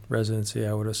in residency,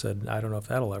 I would have said, I don't know if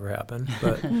that'll ever happen.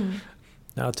 But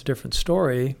now it's a different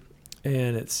story,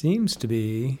 and it seems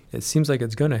like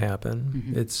it's going to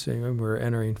happen. It's we're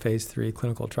entering phase 3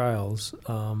 clinical trials,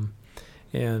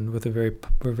 and with very,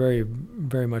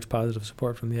 very much positive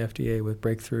support from the FDA with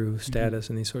breakthrough status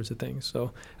and these sorts of things.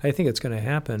 So I think it's going to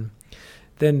happen.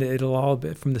 Then it'll all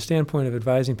be, from the standpoint of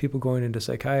advising people going into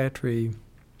psychiatry,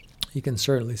 you can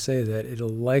certainly say that it'll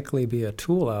likely be a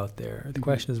tool out there. The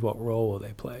question is, what role will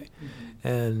they play?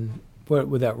 And what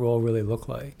would that role really look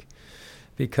like?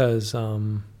 Because, I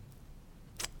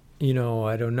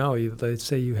don't know. Let's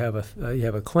say you have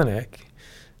a clinic.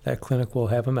 That clinic will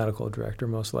have a medical director,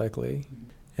 most likely.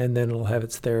 And then it'll have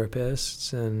its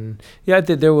therapists, and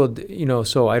there will,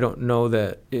 so I don't know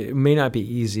that it may not be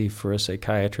easy for a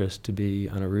psychiatrist to be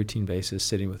on a routine basis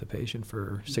sitting with a patient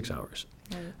for 6 hours,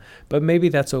 but maybe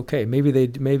that's okay. Maybe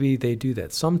they do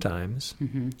that sometimes,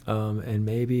 and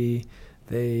maybe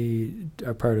they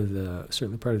are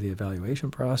certainly part of the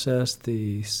evaluation process,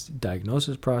 the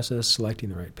diagnosis process, selecting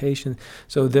the right patient.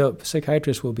 So the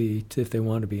psychiatrist will be, if they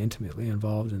want to be intimately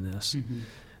involved in this.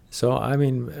 So I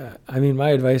mean, my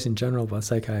advice in general about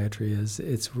psychiatry is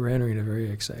we're entering a very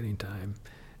exciting time,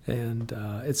 and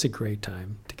it's a great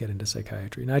time to get into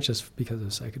psychiatry, not just because of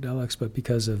psychedelics, but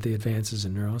because of the advances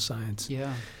in neuroscience,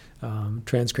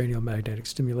 transcranial magnetic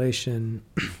stimulation,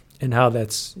 and how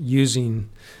that's using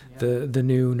the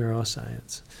new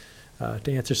neuroscience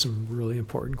to answer some really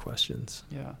important questions.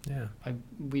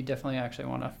 We definitely actually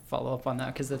want to follow up on that,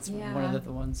 because that's one of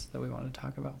the ones that we want to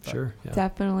talk about. Sure.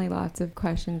 Definitely lots of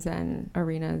questions and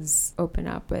arenas open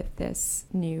up with this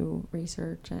new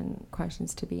research and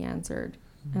questions to be answered.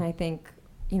 And I think,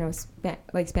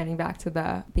 spanning back to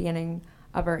the beginning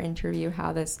of our interview,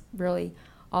 how this really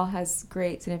all has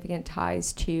great significant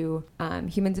ties to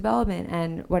human development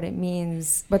and what it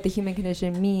means, what the human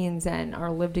condition means, and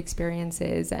our lived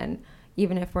experiences. And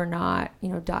even if we're not,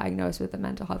 diagnosed with a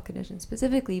mental health condition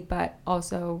specifically, but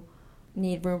also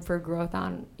need room for growth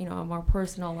on, a more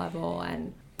personal level.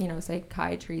 And,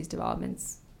 psychiatry's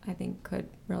developments, I think, could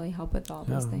really help with all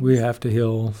those things. We have to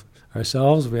heal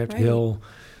ourselves. We have to heal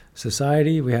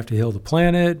society. We have to heal the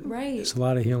planet. Right. It's a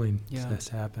lot of healing that's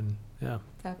happened. Yeah.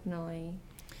 Definitely.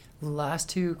 Last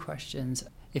 2 questions.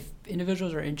 If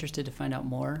individuals are interested to find out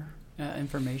more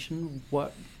information,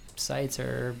 what sites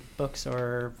or books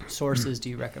or sources do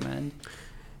you recommend?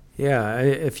 Yeah,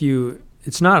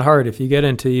 it's not hard if you get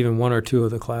into even 1 or 2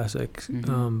 of the classic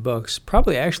books.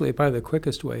 Probably the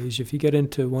quickest way is if you get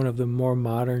into one of the more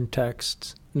modern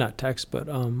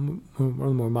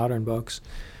more modern books.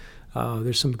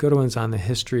 There's some good ones on the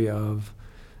history of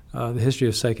the history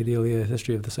of psychedelia,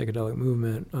 history of the psychedelic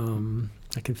movement.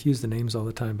 I confuse the names all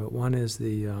the time, but one is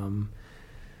there's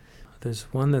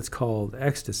one that's called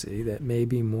Ecstasy that may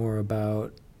be more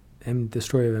about the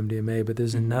story of MDMA, but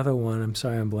there's another one. I'm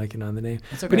sorry, I'm blanking on the name.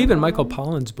 That's okay. But even Michael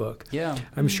Pollan's book. Yeah.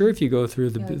 I'm sure if you go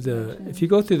through if you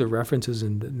go through the references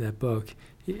in that book,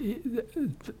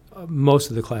 most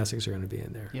of the classics are going to be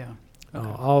in there. Yeah. Okay.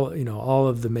 All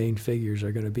of the main figures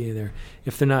are going to be in there.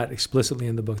 If they're not explicitly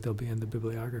in the book, they'll be in the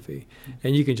bibliography,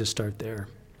 and you can just start there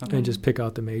and just pick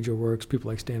out the major works. People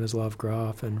like Stanislav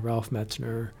Grof and Ralph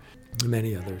Metzner, and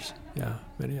many others. Yeah,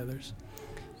 many others.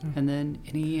 And then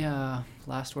any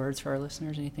last words for our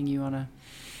listeners? Anything you want to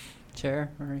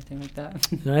share or anything like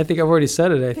that? No, I think I've already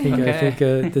said it. I think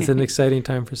Okay. it's an exciting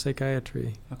time for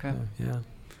psychiatry. Okay. Yeah.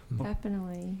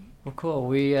 Definitely. Well, cool.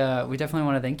 We definitely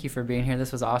want to thank you for being here.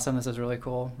 This was awesome. This was really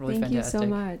cool. Really Thank you fantastic. so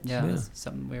much. Yeah, this is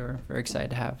something we were very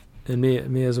excited to have. And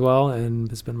me as well,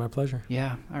 and it's been my pleasure.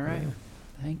 Yeah. All right. Yeah.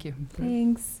 Thank you.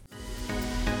 Thanks.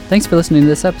 Thanks for listening to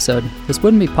this episode. This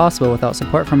wouldn't be possible without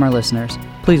support from our listeners.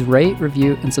 Please rate,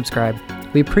 review, and subscribe.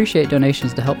 We appreciate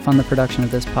donations to help fund the production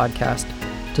of this podcast.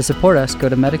 To support us, go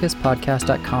to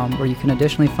medicuspodcast.com, where you can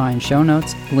additionally find show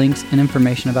notes, links, and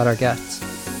information about our guests.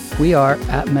 We are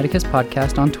at Medicus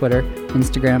Podcast on Twitter,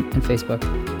 Instagram, and Facebook.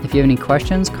 If you have any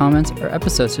questions, comments, or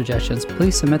episode suggestions,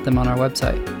 please submit them on our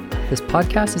website. This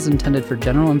podcast is intended for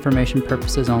general information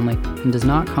purposes only and does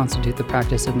not constitute the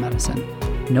practice of medicine.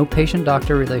 No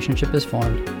patient-doctor relationship is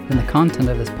formed, and the content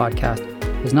of this podcast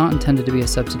is not intended to be a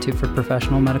substitute for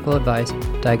professional medical advice,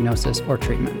 diagnosis, or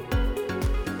treatment.